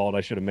my fault.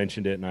 I should have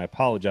mentioned it, and I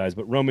apologize.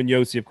 But Roman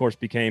Josi, of course,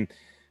 became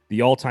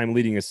the all-time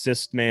leading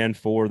assist man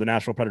for the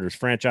Nashville Predators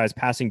franchise,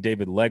 passing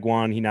David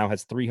Legwand. He now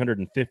has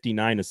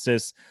 359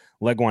 assists.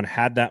 Legwand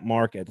had that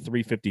mark at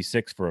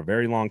 356 for a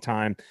very long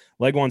time.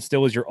 Legwand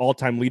still is your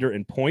all-time leader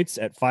in points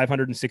at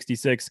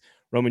 566.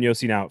 Roman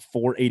Josi now at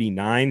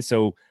 489.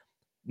 So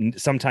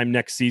sometime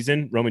next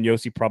season, Roman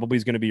Josi probably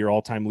is going to be your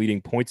all-time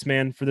leading points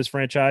man for this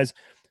franchise.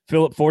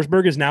 Philip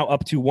Forsberg is now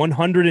up to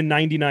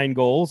 199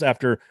 goals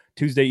after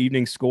Tuesday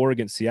evening's score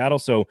against Seattle.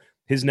 So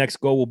his next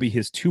goal will be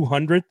his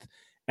 200th,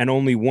 and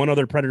only one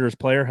other Predators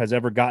player has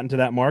ever gotten to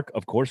that mark.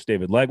 Of course,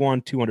 David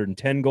Legwand,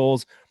 210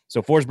 goals.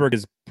 So Forsberg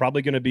is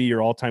probably going to be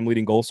your all-time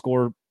leading goal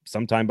scorer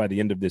sometime by the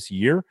end of this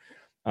year.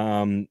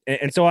 One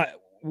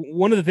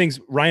of the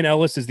things, Ryan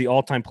Ellis is the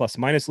all-time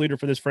plus-minus leader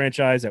for this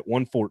franchise at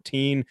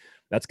 114.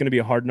 That's going to be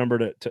a hard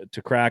number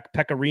to crack.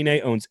 Pekka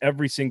Rinne owns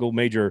every single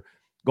major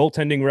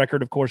goaltending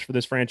record, of course, for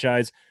this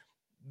franchise.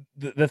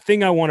 The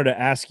thing I wanted to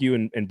ask you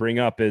and bring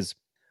up is,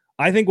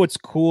 I think what's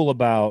cool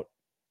about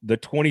the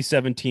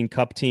 2017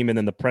 Cup team and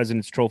then the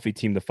President's Trophy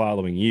team the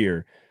following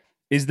year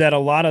is that a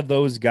lot of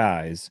those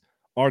guys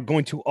are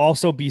going to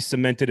also be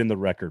cemented in the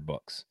record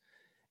books.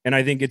 And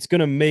I think it's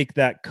going to make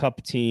that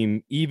Cup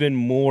team even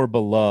more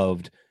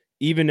beloved,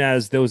 even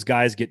as those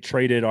guys get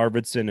traded,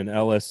 Arvidsson and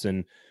Ellis.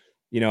 And,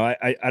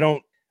 I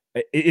don't,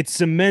 it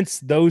cements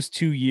those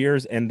 2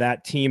 years and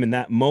that team and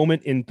that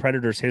moment in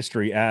Predators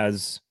history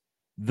as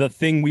the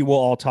thing we will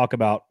all talk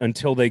about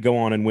until they go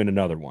on and win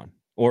another one.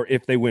 Or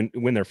if they win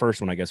their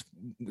first one, I guess,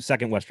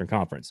 second Western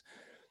Conference.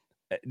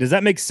 Does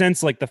that make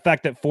sense? Like the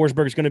fact that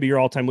Forsberg is going to be your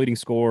all-time leading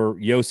scorer,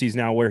 Yossi's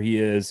now where he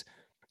is.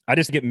 I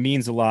just think it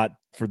means a lot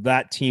for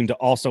that team to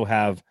also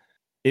have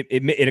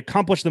it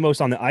accomplished the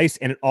most on the ice,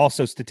 and it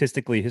also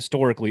statistically,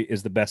 historically,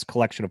 is the best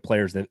collection of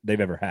players that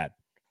they've ever had.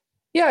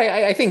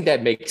 Yeah, I think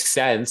that makes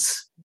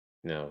sense.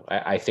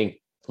 I think,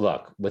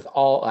 look, with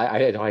all,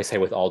 I know I say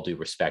with all due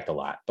respect a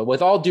lot, but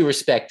with all due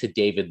respect to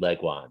David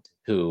Legwand,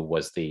 who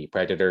was the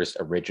Predators'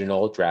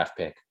 original draft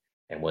pick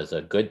and was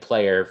a good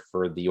player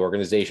for the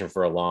organization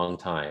for a long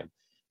time,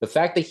 the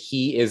fact that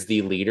he is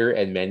the leader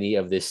in many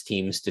of this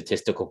team's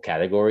statistical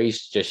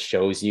categories just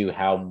shows you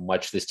how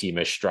much this team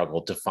has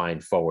struggled to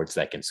find forwards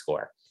that can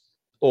score,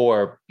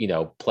 or,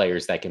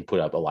 players that can put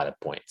up a lot of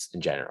points in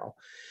general.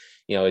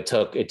 It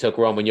took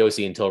Roman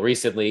Josi until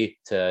recently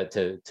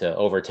to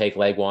overtake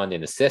Legwand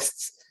in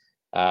assists.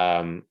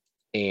 The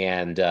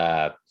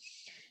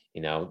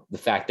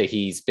fact that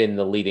he's been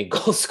the leading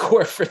goal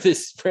scorer for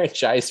this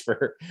franchise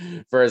for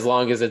as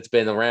long as it's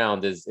been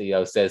around is,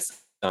 says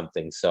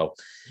something. So,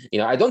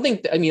 I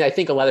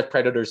think a lot of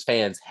Predators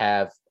fans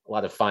have a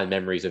lot of fond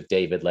memories of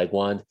David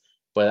Legwand,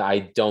 but I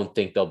don't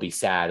think they'll be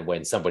sad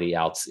when somebody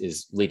else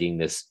is leading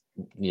this,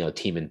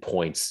 team in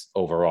points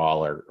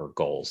overall or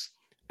goals.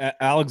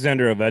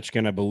 Alexander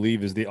Ovechkin, I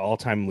believe, is the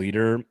all-time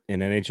leader in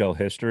NHL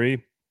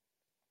history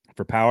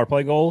for power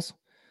play goals.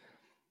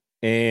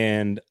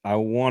 And I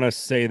want to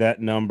say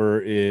that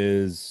number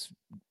is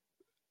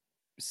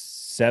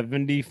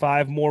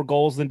 75 more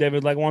goals than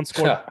David Legwand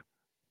scored.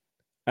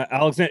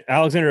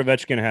 Alexander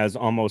Ovechkin has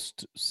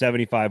almost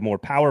 75 more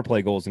power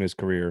play goals in his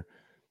career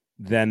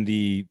than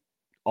the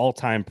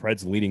all-time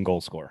Preds leading goal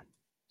scorer.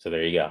 So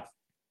there you go.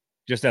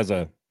 Just as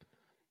a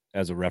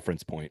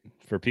reference point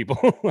for people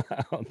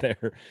out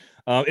there.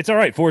 It's all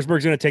right.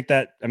 Forsberg's going to take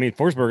that. I mean,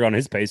 Forsberg on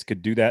his pace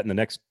could do that in the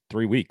next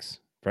 3 weeks,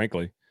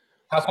 frankly.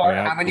 How far?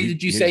 How many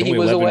did you say he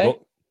was away?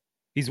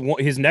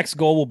 His next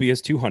goal will be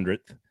his 200th,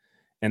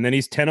 and then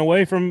he's 10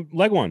 away from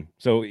Legwand.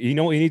 So he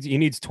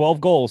needs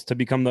 12 goals to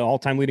become the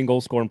all-time leading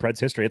goal scorer in Preds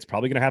history. It's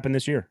probably going to happen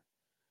this year.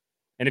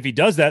 And if he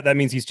does that, that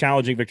means he's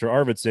challenging Victor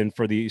Arvidsson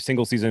for the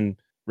single season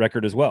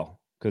record as well,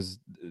 because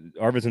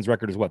Arvidsson's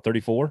record is what,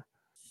 34?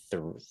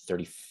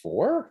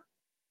 34?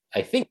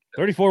 I think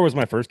 34 was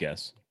my first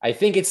guess. I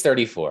think it's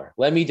 34.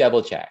 Let me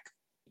double check.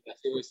 It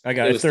was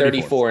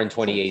 34 in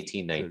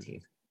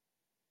 2018-19.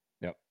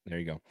 Yep, there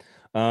you go.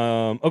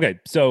 Okay,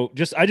 so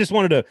I just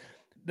wanted to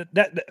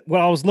that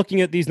when I was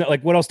looking at these,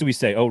 like, what else do we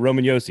say? Oh,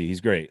 Roman Josi,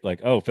 he's great.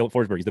 Like, oh, Philip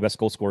Forsberg, he's the best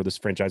goal scorer this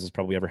franchise has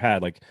probably ever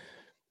had. Like,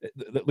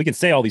 we can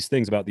say all these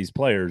things about these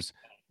players,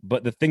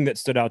 but the thing that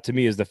stood out to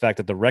me is the fact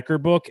that the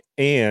record book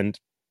and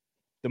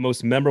the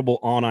most memorable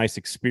on-ice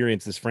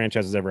experience this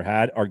franchise has ever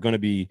had are going to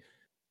be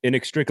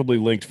inextricably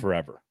linked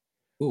forever.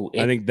 Ooh,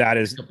 I think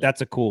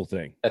that's a cool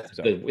thing. That's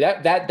good.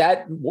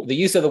 That the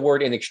use of the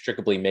word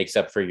inextricably makes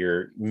up for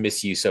your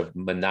misuse of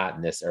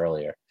monotonous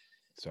earlier.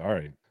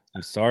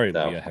 I'm sorry,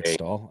 Leah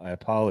Hextall. I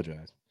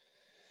apologize.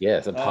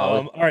 Yes,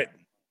 apologize. All right.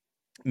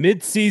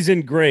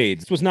 Mid-season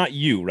grades. This was not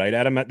you, right,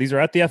 Adam? These are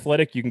at The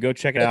Athletic. You can go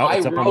check it out.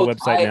 It's up on the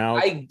website now.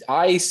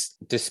 I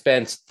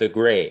dispensed the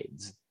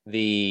grades.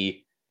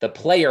 The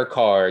player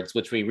cards,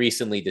 which we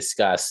recently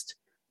discussed,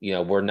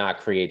 were not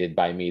created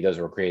by me. Those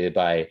were created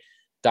by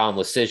Dom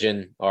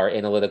Lucian, our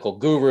analytical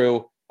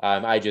guru.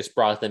 I just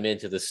brought them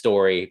into the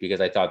story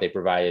because I thought they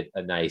provided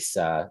a nice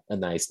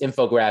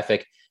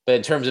infographic. But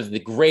in terms of the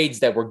grades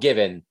that were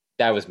given,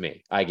 that was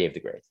me. I gave the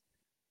grades.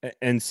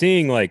 And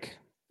seeing, like,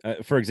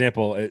 for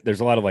example, there's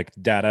a lot of like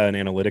data and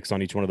analytics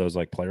on each one of those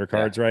like player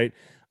cards, right?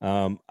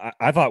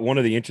 I thought one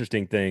of the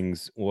interesting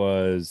things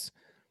was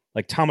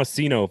like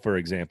Tomasino, for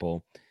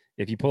example.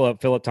 If you pull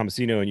up Philip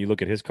Tomasino and you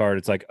look at his card,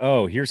 it's like,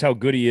 oh, here's how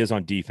good he is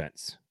on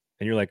defense.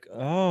 And you're like,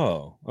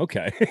 oh,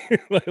 okay.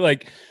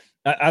 Like,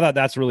 I thought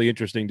that's really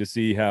interesting to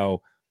see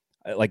how,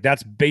 like,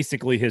 that's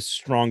basically his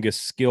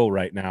strongest skill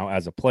right now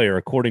as a player,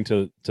 according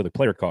to the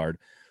player card.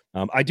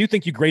 I do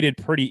think you graded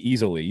pretty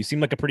easily. You seem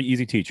like a pretty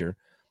easy teacher.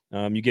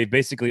 You gave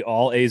basically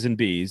all A's and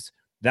B's.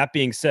 That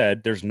being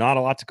said, there's not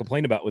a lot to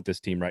complain about with this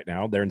team right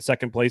now. They're in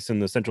second place in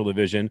the Central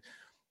Division.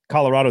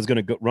 Colorado is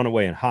going to run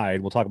away and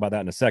hide. We'll talk about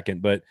that in a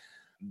second, but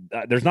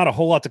there's not a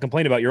whole lot to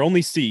complain about. Your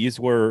only C's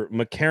were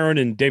McCarron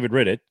and David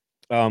Rittich,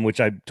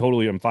 which I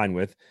totally am fine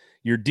with.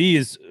 Your D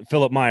is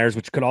Philip Myers,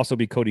 which could also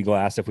be Cody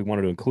Glass if we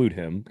wanted to include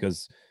him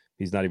because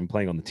he's not even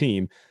playing on the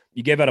team.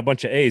 you gave out a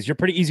bunch of A's. You're a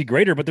pretty easy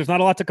grader, but there's not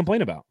a lot to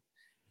complain about.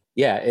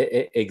 Yeah,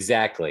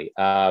 exactly.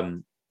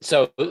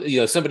 So,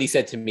 somebody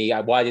said to me,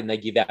 why didn't I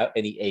give out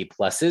any A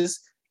pluses?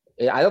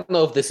 I don't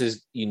know if this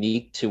is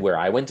unique to where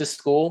I went to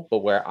school, but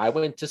where I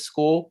went to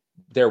school,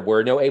 there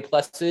were no A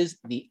pluses.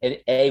 An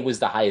A was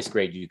the highest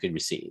grade you could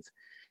receive.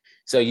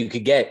 So you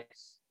could get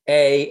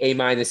A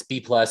minus,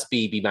 B plus,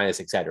 B minus,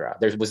 etc.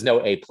 There was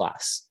no A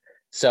plus.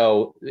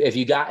 So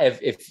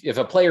if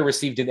a player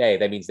received an A,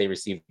 that means they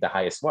received the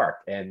highest mark.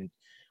 And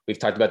we've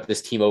talked about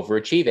this team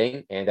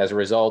overachieving, and as a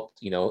result,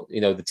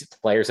 the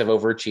players have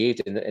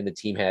overachieved, and the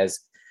team has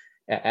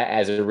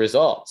as a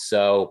result.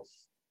 So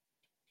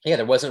yeah,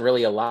 there wasn't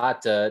really a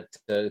lot to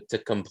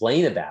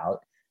complain about.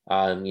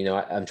 I'm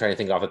trying to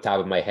think off the top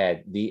of my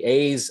head. The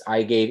A's,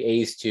 I gave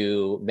A's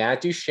to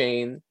Matt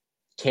Duchene,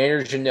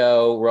 Tanner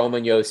Jeannot,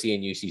 Roman Josi,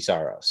 and UC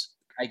Saros.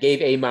 I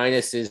gave A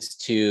minuses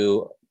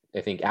to,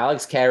 I think,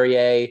 Alex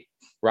Carrier,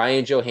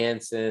 Ryan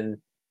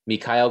Johansson,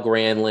 Mikael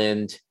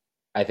Granlund.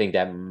 I think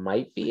that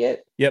might be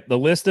it. Yep. The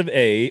list of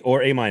A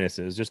or A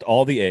minuses, just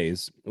all the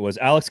A's, was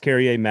Alex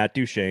Carrier, Matt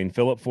Duchene,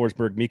 Philip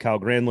Forsberg, Mikael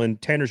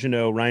Granlund, Tanner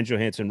Jeannot, Ryan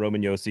Johansson,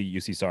 Roman Josi,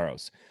 UC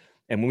Saros.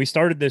 And when we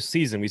started this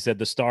season, we said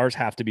the stars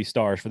have to be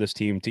stars for this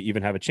team to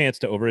even have a chance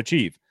to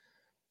overachieve.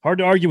 Hard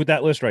to argue with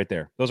that list right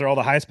there. Those are all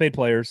the highest paid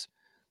players,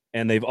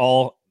 and they're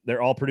all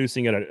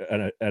producing at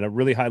a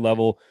really high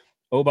level.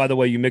 Oh, by the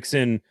way, you mix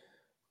in,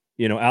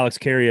 Alex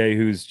Carrier,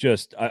 who's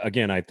just,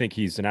 again, I think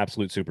he's an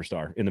absolute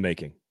superstar in the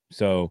making.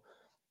 So,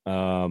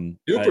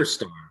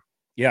 superstar.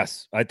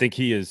 Yes, I think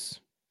he is.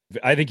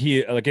 I think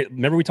he,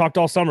 remember we talked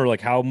all summer, like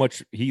how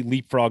much he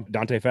leapfrogged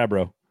Dante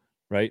Fabro,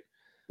 right?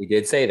 We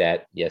did say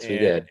that. Yes, we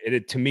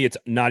did. To me, it's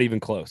not even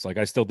close. Like,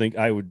 I still think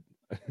I would,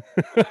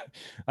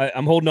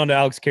 I'm holding on to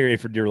Alex Carrier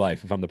for dear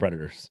life if I'm the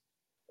Predators.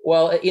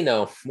 Well,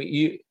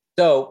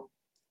 so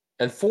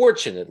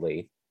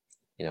unfortunately,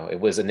 it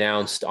was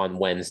announced on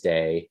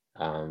Wednesday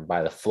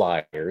by the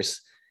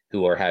Flyers,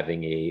 who are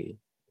having a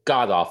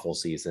god-awful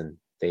season.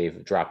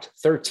 They've dropped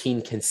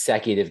 13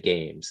 consecutive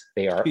games.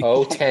 They are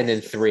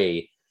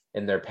 0-10-3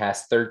 in their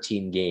past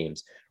 13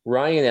 games.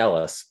 Ryan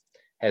Ellis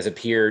has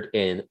appeared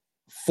in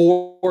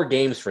 4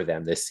 games for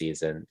them this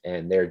season,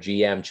 and their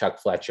GM, Chuck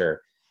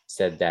Fletcher,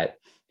 said that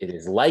it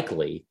is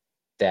likely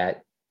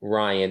that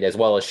Ryan, as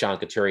well as Sean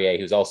Couturier,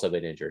 who's also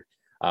been injured,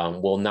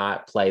 will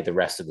not play the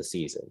rest of the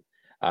season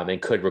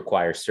and could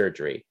require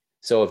surgery.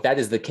 So if that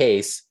is the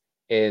case,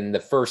 in the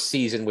first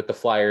season with the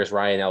Flyers,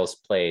 Ryan Ellis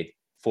played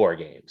 4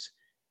 games.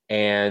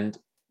 And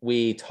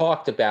we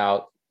talked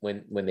about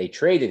when they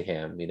traded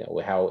him,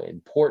 how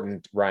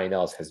important Ryan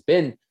Ellis has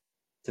been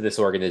to this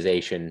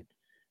organization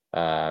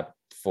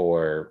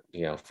for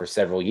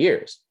several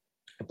years.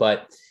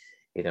 But,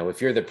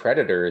 if you're the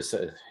Predators,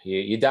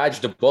 you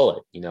dodged a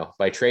bullet,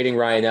 by trading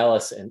Ryan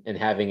Ellis and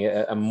having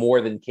a more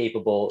than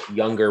capable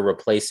younger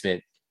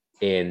replacement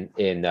in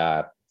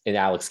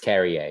Alex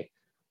Carrier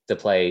to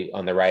play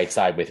on the right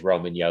side with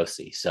Roman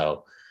Josi.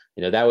 So,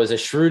 that was a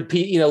shrewd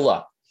piece.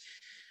 Look,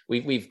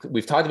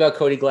 we've talked about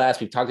Cody Glass.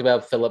 We've talked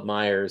about Philip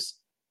Myers.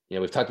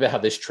 We've talked about how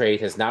this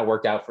trade has not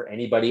worked out for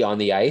anybody on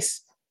the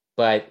ice,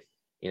 but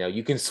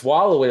you can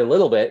swallow it a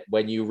little bit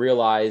when you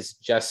realize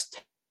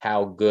just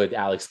how good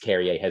Alex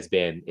Carrier has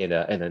been in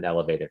an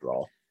elevated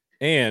role.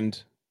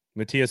 And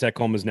Matthias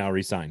Ekholm is now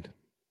re-signed.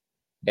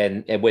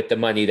 And with the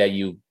money that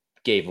you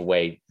gave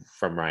away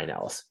from Ryan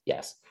Ellis.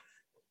 Yes.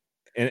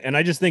 And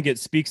I just think it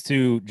speaks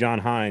to John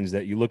Hines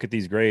that you look at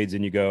these grades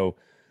and you go,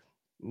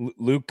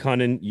 Luke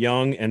Cunnin,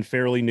 young and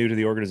fairly new to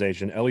the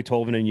organization. Ellie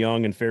Tolvanen,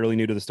 young and fairly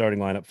new to the starting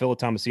lineup. Philip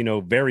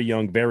Tomasino, very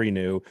young, very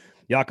new.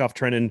 Yakov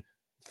Trenin,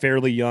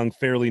 fairly young,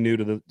 fairly new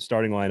to the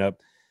starting lineup.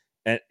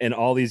 And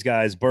all these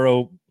guys,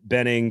 Burrow,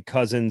 Benning,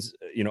 Cousins,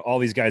 all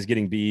these guys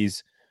getting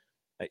Bs.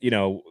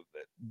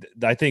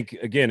 I think,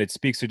 again, it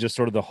speaks to just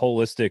sort of the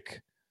holistic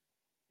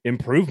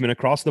improvement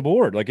across the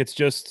board. Like, it's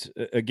just,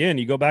 again,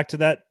 you go back to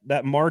that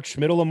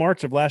middle of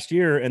March of last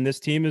year, and this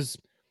team is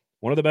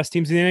one of the best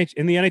teams in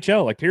the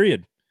NHL, like,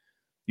 period.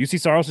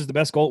 UC Saros is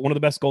one of the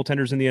best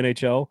goaltenders in the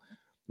NHL.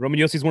 Roman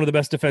Josi is one of the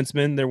best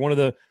defensemen. They're one of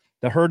the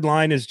herd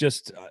line is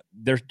just,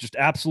 they're just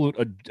absolute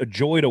a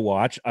joy to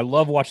watch. I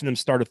love watching them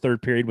start a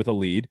third period with a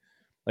lead.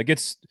 Like,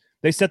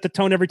 they set the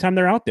tone every time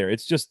they're out there.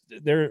 It's just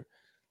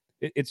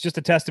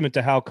a testament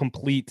to how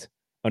complete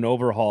an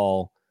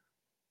overhaul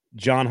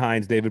John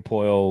Hines, David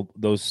Poile,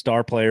 those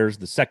star players,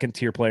 the second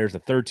tier players, the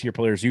third tier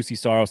players, UC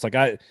Saros.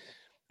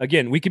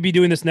 Again, we could be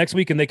doing this next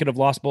week and they could have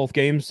lost both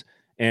games,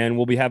 and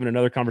we'll be having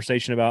another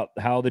conversation about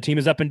how the team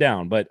is up and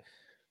down. But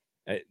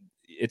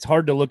it's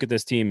hard to look at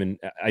this team, and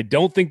I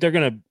don't think they're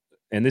going to,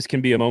 and this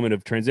can be a moment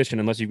of transition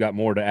unless you've got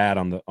more to add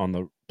on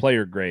the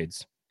player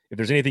grades. If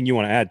there's anything you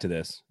want to add to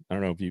this, I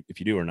don't know if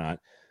you do or not,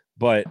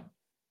 but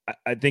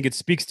I think it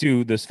speaks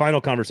to this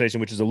final conversation,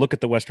 which is a look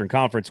at the Western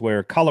Conference,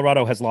 where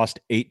Colorado has lost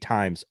 8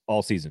 times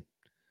all season.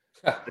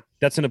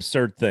 That's an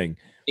absurd thing.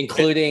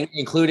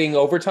 Including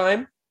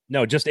overtime?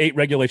 No, just 8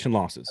 regulation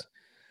losses.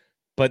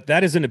 But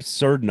that is an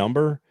absurd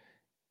number.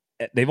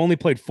 They've only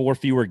played 4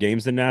 fewer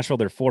games than Nashville.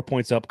 They're 4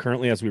 points up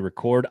currently as we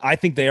record. I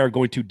think they are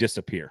going to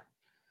disappear.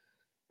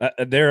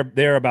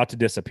 They're about to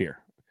disappear.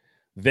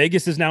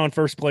 Vegas is now in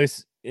first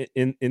place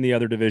in the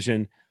other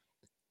division.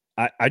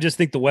 I just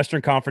think the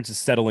Western Conference is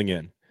settling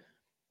in.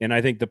 And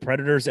I think the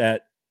Predators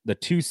at the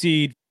 2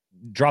 seed,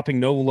 dropping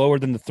no lower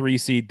than the 3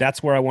 seed,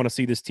 that's where I want to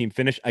see this team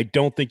finish. I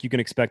don't think you can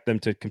expect them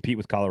to compete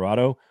with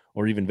Colorado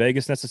or even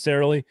Vegas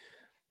necessarily.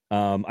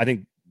 I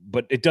think,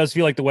 but it does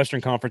feel like the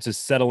Western Conference is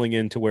settling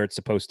into where it's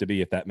supposed to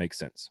be, if that makes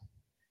sense.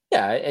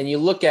 Yeah, and you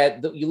look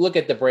at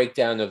the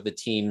breakdown of the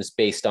teams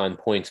based on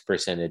points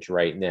percentage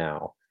right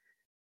now.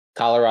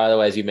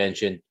 Colorado, as you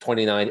mentioned,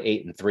 29,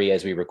 8, and 3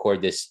 as we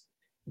record this.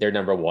 They're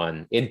number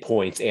 1 in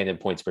points and in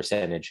points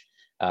percentage.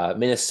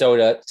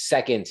 Minnesota,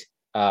 second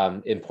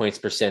in points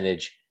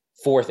percentage,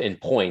 4th in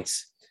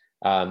points.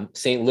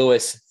 St.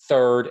 Louis,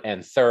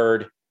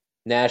 third.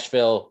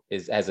 Nashville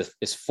is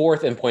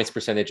 4th in points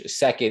percentage,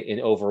 2nd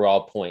in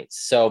overall points.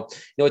 So,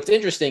 what's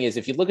interesting is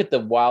if you look at the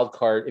wild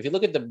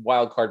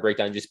card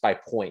breakdown just by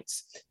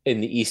points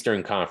in the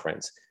Eastern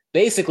Conference,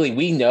 basically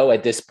we know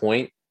at this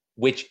point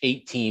which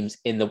 8 teams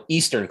in the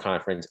Eastern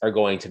Conference are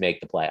going to make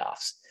the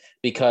playoffs,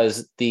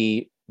 because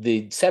the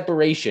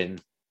separation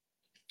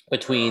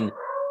between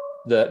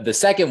the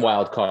second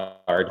wild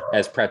card,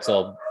 as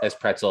Pretzel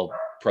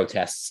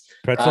protests.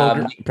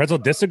 Pretzel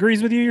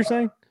disagrees with you, you're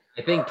saying?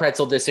 I think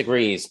Pretzel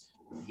disagrees.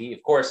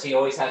 He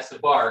always has to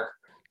bark.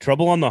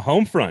 Trouble on the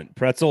home front.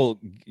 Pretzel,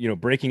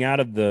 breaking out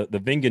of the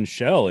Vingan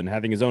shell and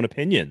having his own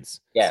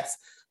opinions. Yes.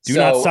 Do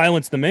not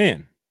silence the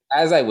man.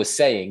 As I was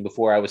saying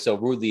before I was so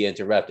rudely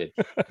interrupted,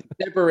 the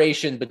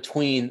separation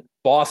between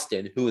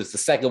Boston, who is the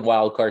second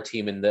wild card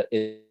team in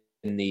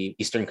the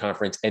Eastern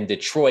Conference, and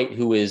Detroit,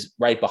 who is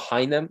right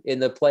behind them in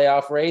the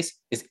playoff race,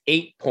 is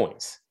 8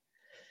 points.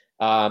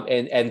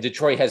 And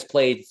Detroit has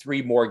played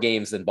 3 more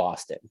games than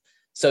Boston.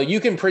 So you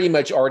pretty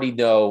much already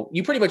know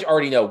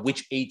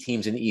which 8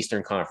 teams in the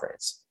Eastern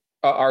Conference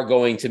are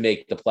going to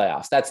make the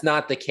playoffs. That's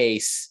not the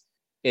case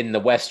in the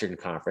Western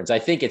Conference. I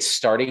think it's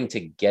starting to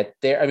get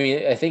there.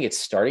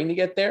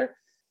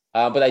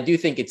 But I do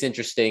think it's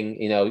interesting,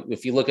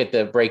 if you look at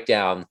the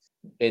breakdown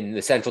in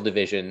the Central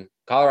Division,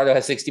 Colorado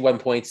has 61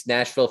 points,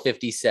 Nashville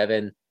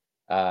 57,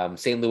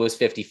 St. Louis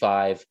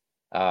 55.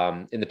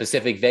 In the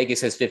Pacific,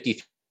 Vegas has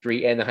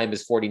 53, Anaheim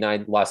has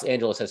 49, Los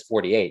Angeles has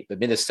 48. But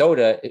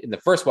Minnesota in the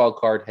first wild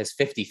card has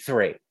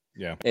 53.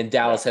 Yeah. And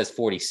Dallas has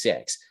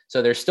 46.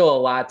 So there's still a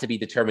lot to be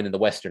determined in the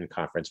Western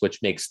Conference, which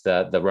makes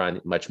the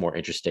run much more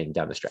interesting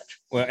down the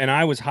stretch. Well, and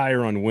I was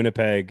higher on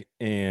Winnipeg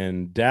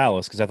and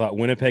Dallas because I thought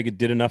Winnipeg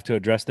did enough to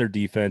address their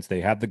defense.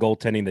 They have the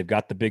goaltending. They've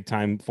got the big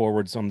time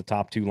forwards on the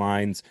top 2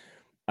 lines.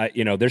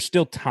 There's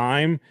still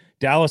time.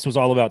 Dallas was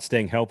all about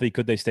staying healthy.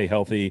 Could they stay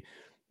healthy?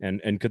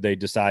 And could they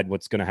decide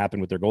what's going to happen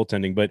with their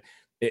goaltending? But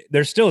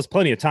there still is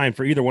plenty of time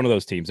for either one of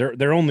those teams.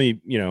 They're only,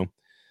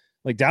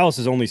 like Dallas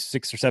is only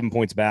 6 or 7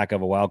 points back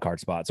of a wild card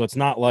spot. So it's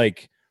not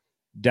like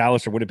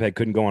Dallas or Winnipeg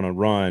couldn't go on a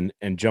run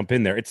and jump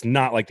in there. It's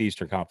not like the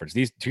Eastern Conference.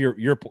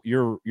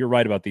 You're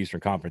right about the Eastern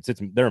Conference.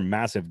 There are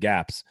massive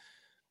gaps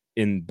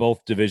in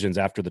both divisions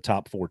after the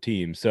top 4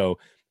 teams. So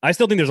I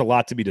still think there's a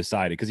lot to be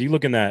decided, because you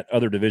look in that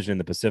other division in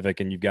the Pacific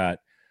and you've got,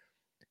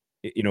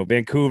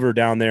 Vancouver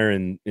down there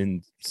in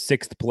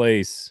 6th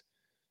place,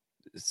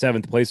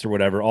 7th place or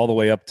whatever, all the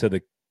way up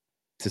to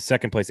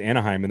second place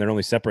Anaheim, and they're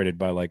only separated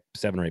by like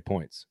 7 or 8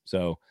 points.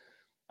 So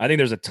I think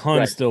there's a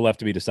ton still left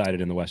to be decided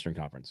in the Western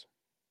Conference.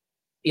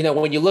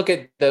 When you look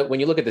at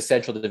the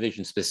Central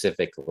Division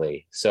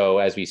specifically, so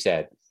as we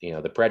said,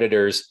 the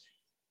Predators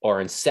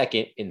are in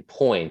second in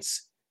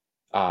points.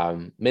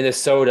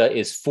 Minnesota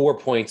is 4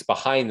 points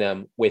behind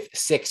them with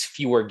 6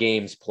 fewer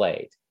games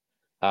played.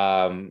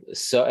 And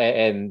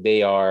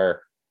they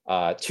are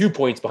 2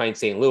 points behind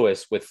St.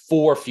 Louis with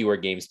 4 fewer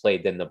games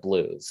played than the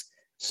Blues.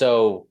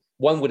 So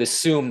one would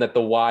assume that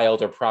the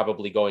Wild are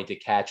probably going to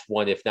catch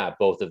one, if not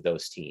both of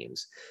those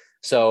teams.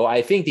 So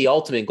I think the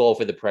ultimate goal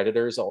for the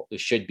Predators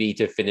should be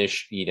to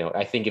finish,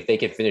 I think if they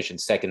can finish in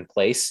second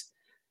place,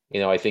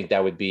 I think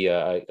that would be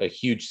a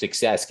huge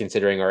success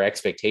considering our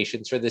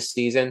expectations for this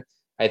season.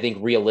 I think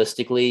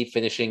realistically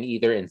finishing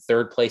either in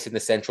third place in the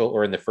Central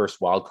or in the first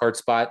wildcard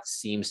spot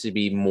seems to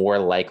be more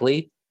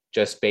likely,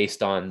 just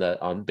based on the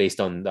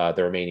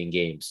remaining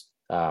games.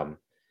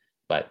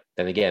 But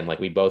then again, like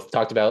we both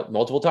talked about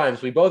multiple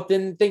times, we both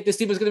didn't think this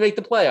team was going to make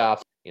the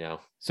playoffs.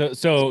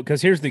 So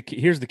because here's the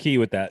key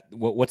with that.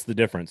 What's the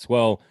difference?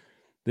 Well,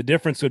 the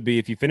difference would be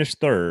if you finish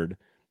third,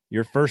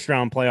 your first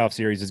round playoff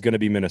series is going to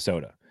be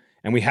Minnesota,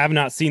 and we have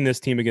not seen this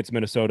team against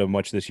Minnesota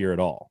much this year at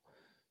all.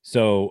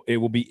 So it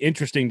will be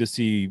interesting to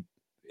see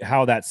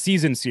how that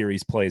season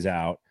series plays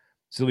out,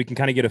 so we can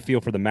kind of get a feel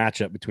for the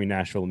matchup between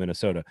Nashville and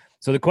Minnesota.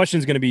 So the question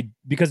is going to be,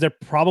 because they're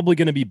probably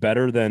going to be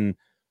better than,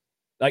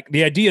 like,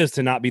 the idea is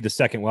to not be the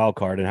second wild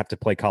card and have to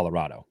play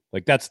Colorado.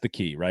 Like, that's the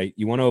key, right?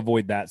 You want to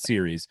avoid that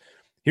series.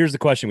 Here's the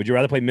question. Would you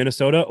rather play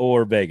Minnesota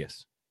or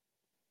Vegas?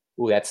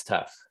 Ooh, that's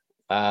tough.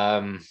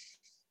 Right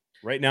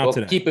now,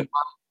 today. Keep in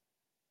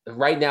mind,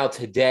 right now,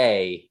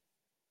 today,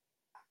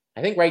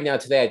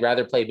 I'd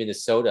rather play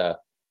Minnesota,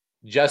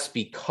 just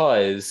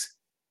because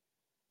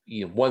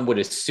one would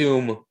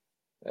assume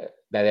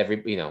that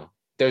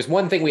there's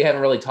one thing we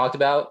haven't really talked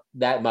about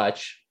that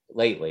much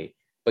lately,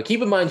 but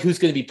keep in mind who's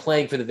going to be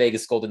playing for the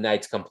Vegas Golden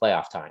Knights come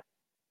playoff time.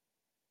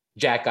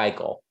 Jack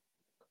Eichel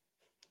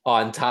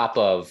on top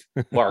of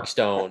Mark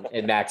Stone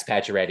and Max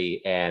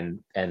Pacioretty and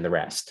the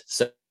rest.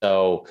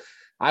 So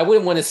I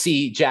wouldn't want to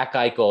see Jack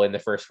Eichel in the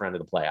first round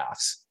of the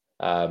playoffs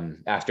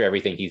after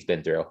everything he's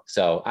been through.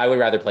 So I would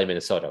rather play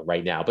Minnesota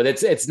right now, but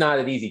it's not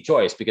an easy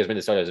choice because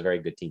Minnesota is a very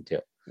good team too.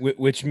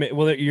 Well,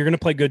 you're going to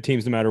play good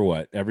teams no matter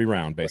what, every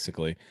round,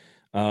 basically.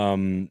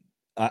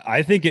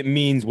 I think it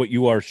means what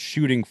you are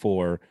shooting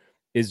for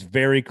is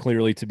very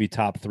clearly to be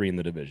top 3 in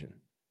the division.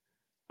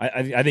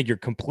 I think you're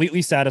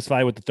completely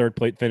satisfied with the third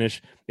place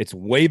finish. It's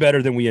way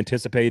better than we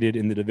anticipated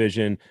in the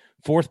division.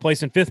 4th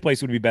place and 5th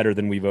place would be better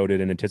than we voted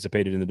and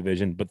anticipated in the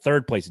division, but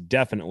 3rd place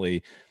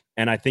definitely.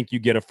 And I think you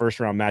get a first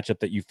round matchup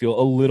that you feel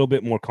a little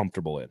bit more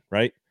comfortable in,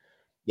 right?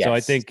 Yes. So I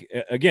think,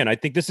 again, I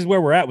think this is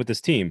where we're at with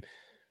this team.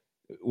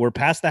 We're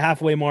past the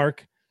halfway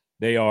mark.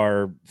 They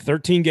are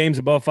 13 games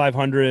above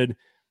 500.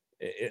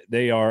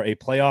 They are a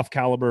playoff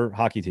caliber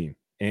hockey team,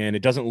 and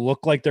it doesn't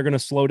look like they're going to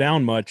slow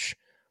down much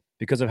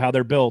because of how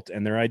they're built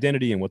and their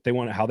identity and what they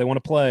want, how they want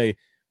to play.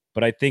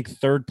 But I think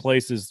 3rd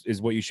place is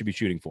what you should be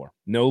shooting for.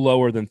 No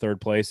lower than 3rd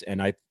place.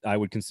 And I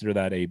would consider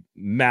that a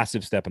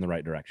massive step in the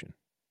right direction.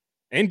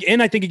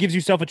 And I think it gives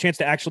yourself a chance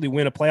to actually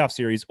win a playoff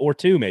series or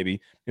 2 maybe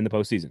in the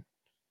postseason.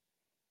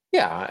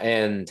 Yeah.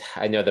 And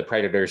I know the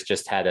Predators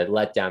just had a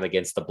letdown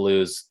against the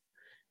Blues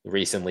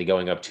recently,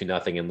 going up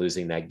 2-0 and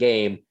losing that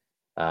game.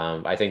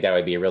 I think that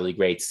would be a really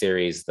great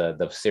series.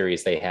 The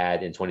series they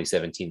had in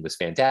 2017 was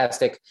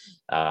fantastic,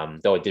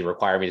 though it did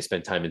require me to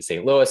spend time in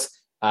St. Louis.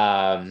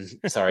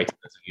 Sorry to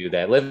those of you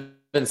that live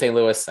in St.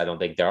 Louis. I don't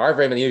think there are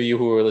very many of you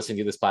who are listening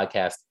to this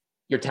podcast.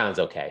 Your town's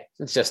okay.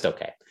 It's just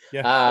okay.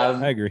 Yeah,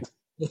 I agree.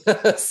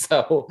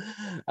 So,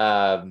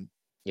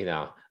 you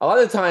know, a lot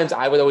of times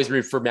I would always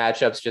root for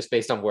matchups just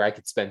based on where I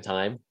could spend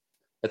time.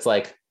 It's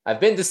like, I've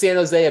been to San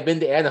Jose, I've been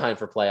to Anaheim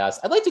for playoffs.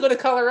 I'd like to go to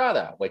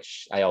Colorado,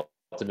 which I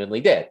ultimately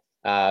did.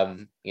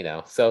 You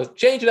know, so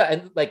change it up.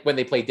 And like when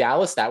they played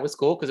Dallas, that was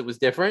cool because it was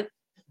different.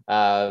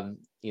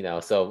 You know,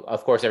 so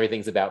of course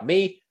everything's about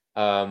me.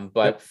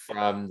 But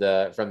from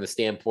the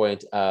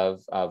standpoint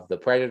of the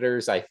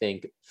Predators, I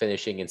think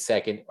finishing in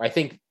second, I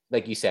think,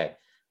 like you said,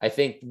 I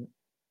think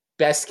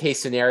best case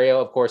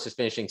scenario, of course, is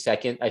finishing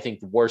second. I think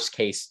the worst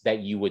case that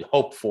you would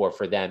hope for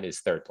them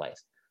is 3rd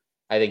place.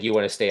 I think you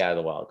want to stay out of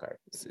the wild card.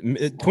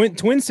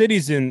 Twin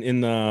Cities in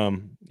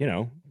you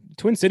know,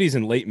 Twin Cities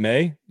in late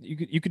May,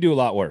 you could do a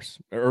lot worse.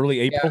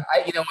 Early April.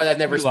 Yeah, you know what? I've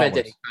never spent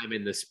any time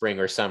in the spring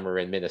or summer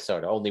in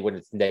Minnesota, only when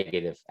it's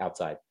negative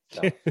outside.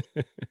 So.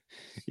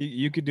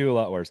 you could do a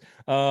lot worse.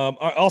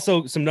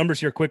 Also, some numbers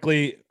here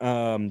quickly,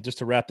 just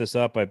to wrap this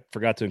up. I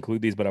forgot to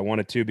include these, but I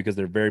wanted to because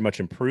they're very much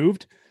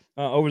improved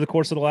over the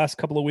course of the last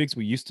couple of weeks.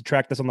 We used to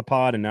track this on the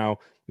pod, and now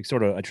we I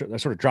sort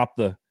of dropped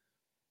the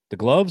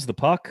gloves, the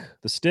puck,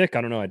 the stick.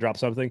 I don't know. I dropped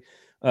something.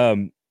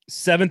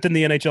 7th in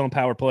the NHL in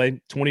power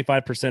play,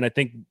 25%. I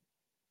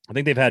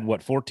think they've had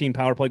 14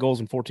 power play goals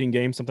in 14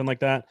 games, something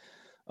like that.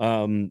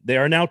 They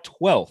are now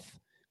 12th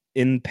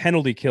in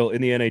penalty kill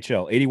in the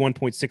NHL,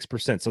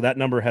 81.6%. So that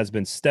number has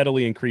been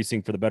steadily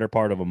increasing for the better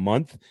part of a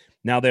month.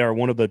 Now they are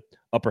one of the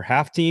upper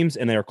half teams,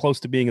 and they are close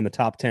to being in the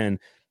top 10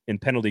 in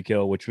penalty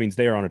kill, which means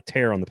they are on a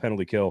tear on the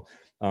penalty kill.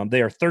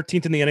 They are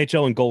 13th in the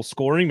NHL in goal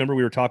scoring. Remember,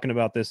 we were talking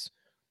about this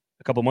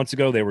a couple months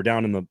ago. They were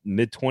down in the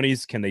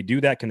mid-20s. Can they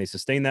do that? Can they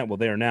sustain that? Well,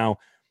 they are now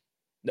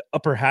the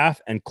upper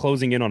half and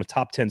closing in on a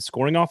top 10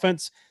 scoring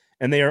offense.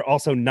 And they are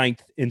also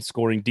 9th in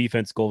scoring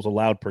defense, goals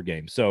allowed per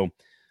game. So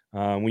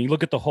when you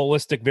look at the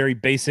holistic, very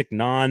basic,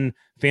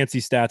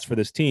 non-fancy stats for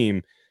this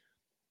team,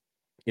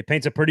 it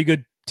paints a pretty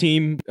good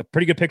team, a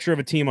pretty good picture of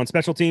a team on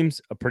special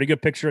teams, a pretty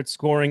good picture at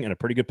scoring, and a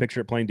pretty good picture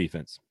at playing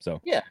defense.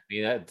 So yeah, I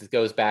mean, that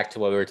goes back to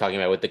what we were talking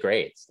about with the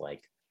grades.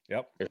 Like,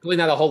 yep, there's really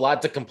not a whole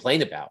lot to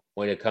complain about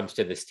when it comes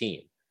to this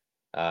team.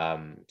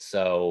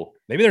 So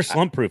maybe they're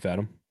slump proof,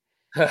 Adam.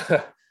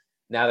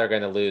 Now they're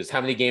going to lose. How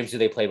many games do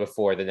they play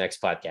before the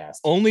next podcast?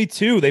 Only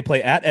 2. They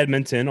play at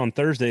Edmonton on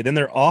Thursday. Then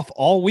they're off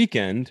all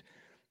weekend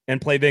and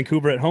play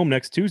Vancouver at home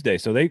next Tuesday.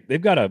 So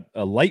they've got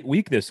a light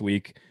week this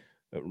week,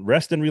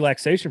 rest and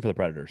relaxation for the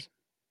Predators.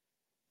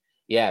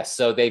 Yeah.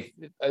 So I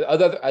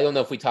don't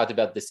know if we talked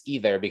about this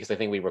either, because I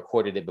think we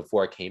recorded it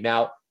before it came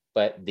out,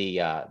 but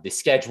the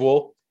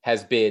schedule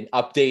has been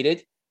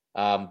updated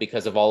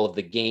because of all of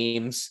the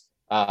games,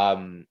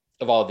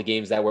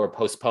 that were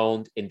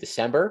postponed in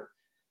December.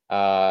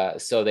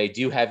 So they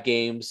do have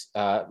games,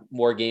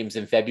 more games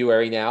in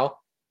February now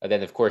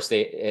than, of course,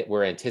 they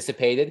were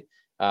anticipated.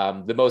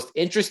 The most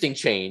interesting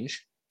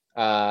change,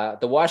 the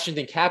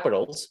Washington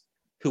Capitals,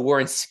 who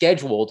weren't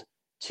scheduled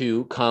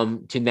to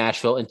come to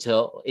Nashville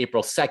until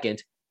April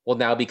 2nd, will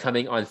now be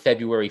coming on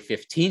February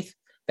 15th.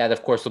 That,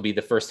 of course, will be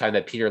the first time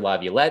that Peter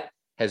Laviolette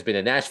has been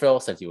in Nashville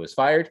since he was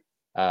fired.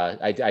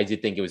 I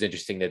did think it was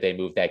interesting that they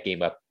moved that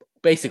game up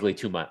basically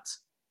 2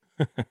 months.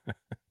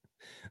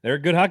 They're a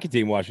good hockey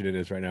team, Washington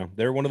is right now.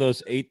 They're one of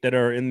those 8 that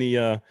are in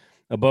the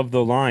above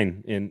the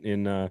line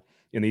in the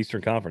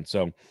Eastern Conference.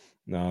 So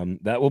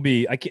That'll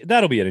be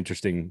an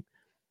interesting.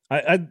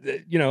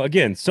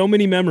 Again, so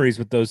many memories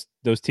with those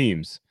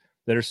teams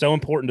that are so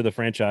important to the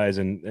franchise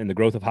and the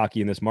growth of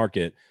hockey in this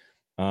market.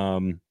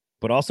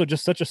 But also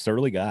just such a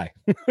surly guy.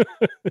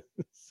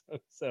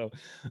 so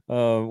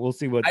we'll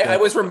see what. I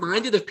was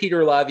reminded of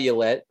Peter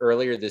Laviolette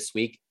earlier this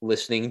week,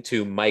 listening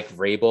to Mike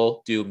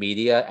Vrabel do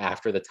media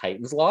after the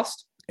Titans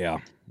lost. Yeah.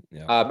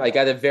 I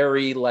got a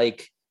very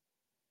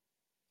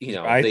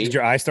did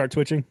your eyes start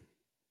twitching?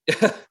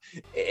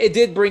 It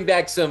did bring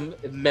back some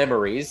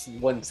memories.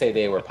 Wouldn't say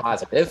they were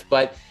positive,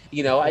 but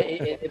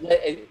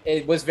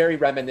it was very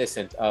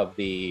reminiscent of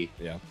a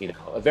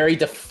very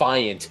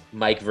defiant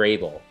Mike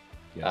Vrabel.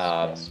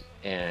 Yes.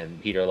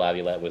 And Peter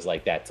Laviolette was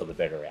like that till the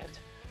bitter end.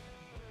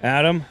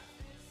 Adam,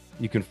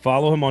 you can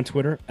follow him on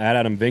Twitter at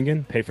Adam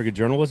Vingan, Pay for Good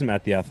Journalism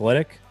at The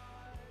Athletic.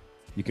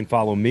 You can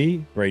follow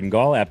me, Braden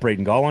Gall, at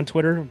Braden Gall on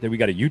Twitter. Then we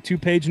got a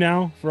YouTube page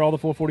now for all the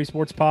 440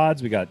 Sports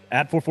pods. We got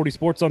at 440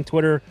 Sports on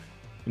Twitter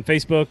and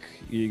Facebook.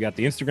 You got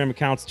the Instagram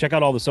accounts. Check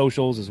out all the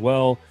socials as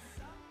well.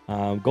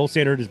 Gold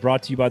Standard is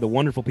brought to you by the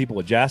wonderful people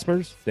at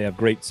Jaspers. They have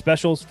great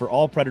specials for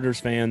all Predators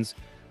fans.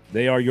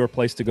 They are your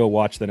place to go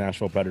watch the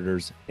Nashville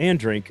Predators and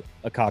drink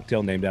a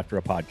cocktail named after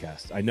a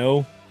podcast. I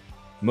know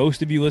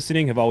most of you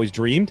listening have always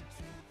dreamed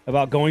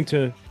about going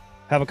to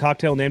have a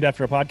cocktail named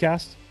after a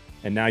podcast,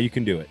 and now you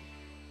can do it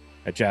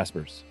at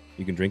Jaspers.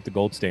 You can drink the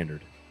Gold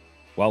Standard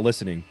while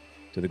listening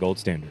to the Gold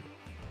Standard.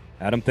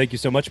 Adam, thank you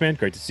so much, man.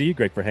 Great to see you.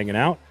 Great for hanging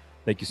out.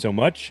 Thank you so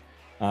much.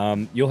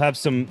 You'll have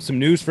some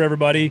news for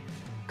everybody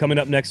coming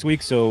up next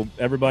week, so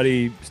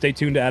everybody stay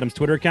tuned to Adam's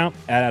Twitter account,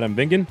 at Adam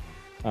Vingan.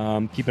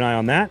 Keep an eye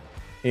on that,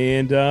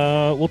 and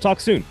we'll talk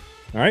soon.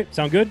 All right?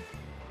 Sound good?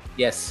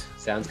 Yes,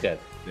 sounds good.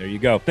 There you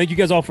go. Thank you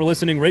guys all for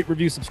listening. Rate,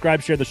 review,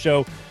 subscribe, share the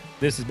show.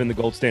 This has been the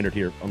Gold Standard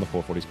here on the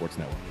 440 Sports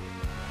Network.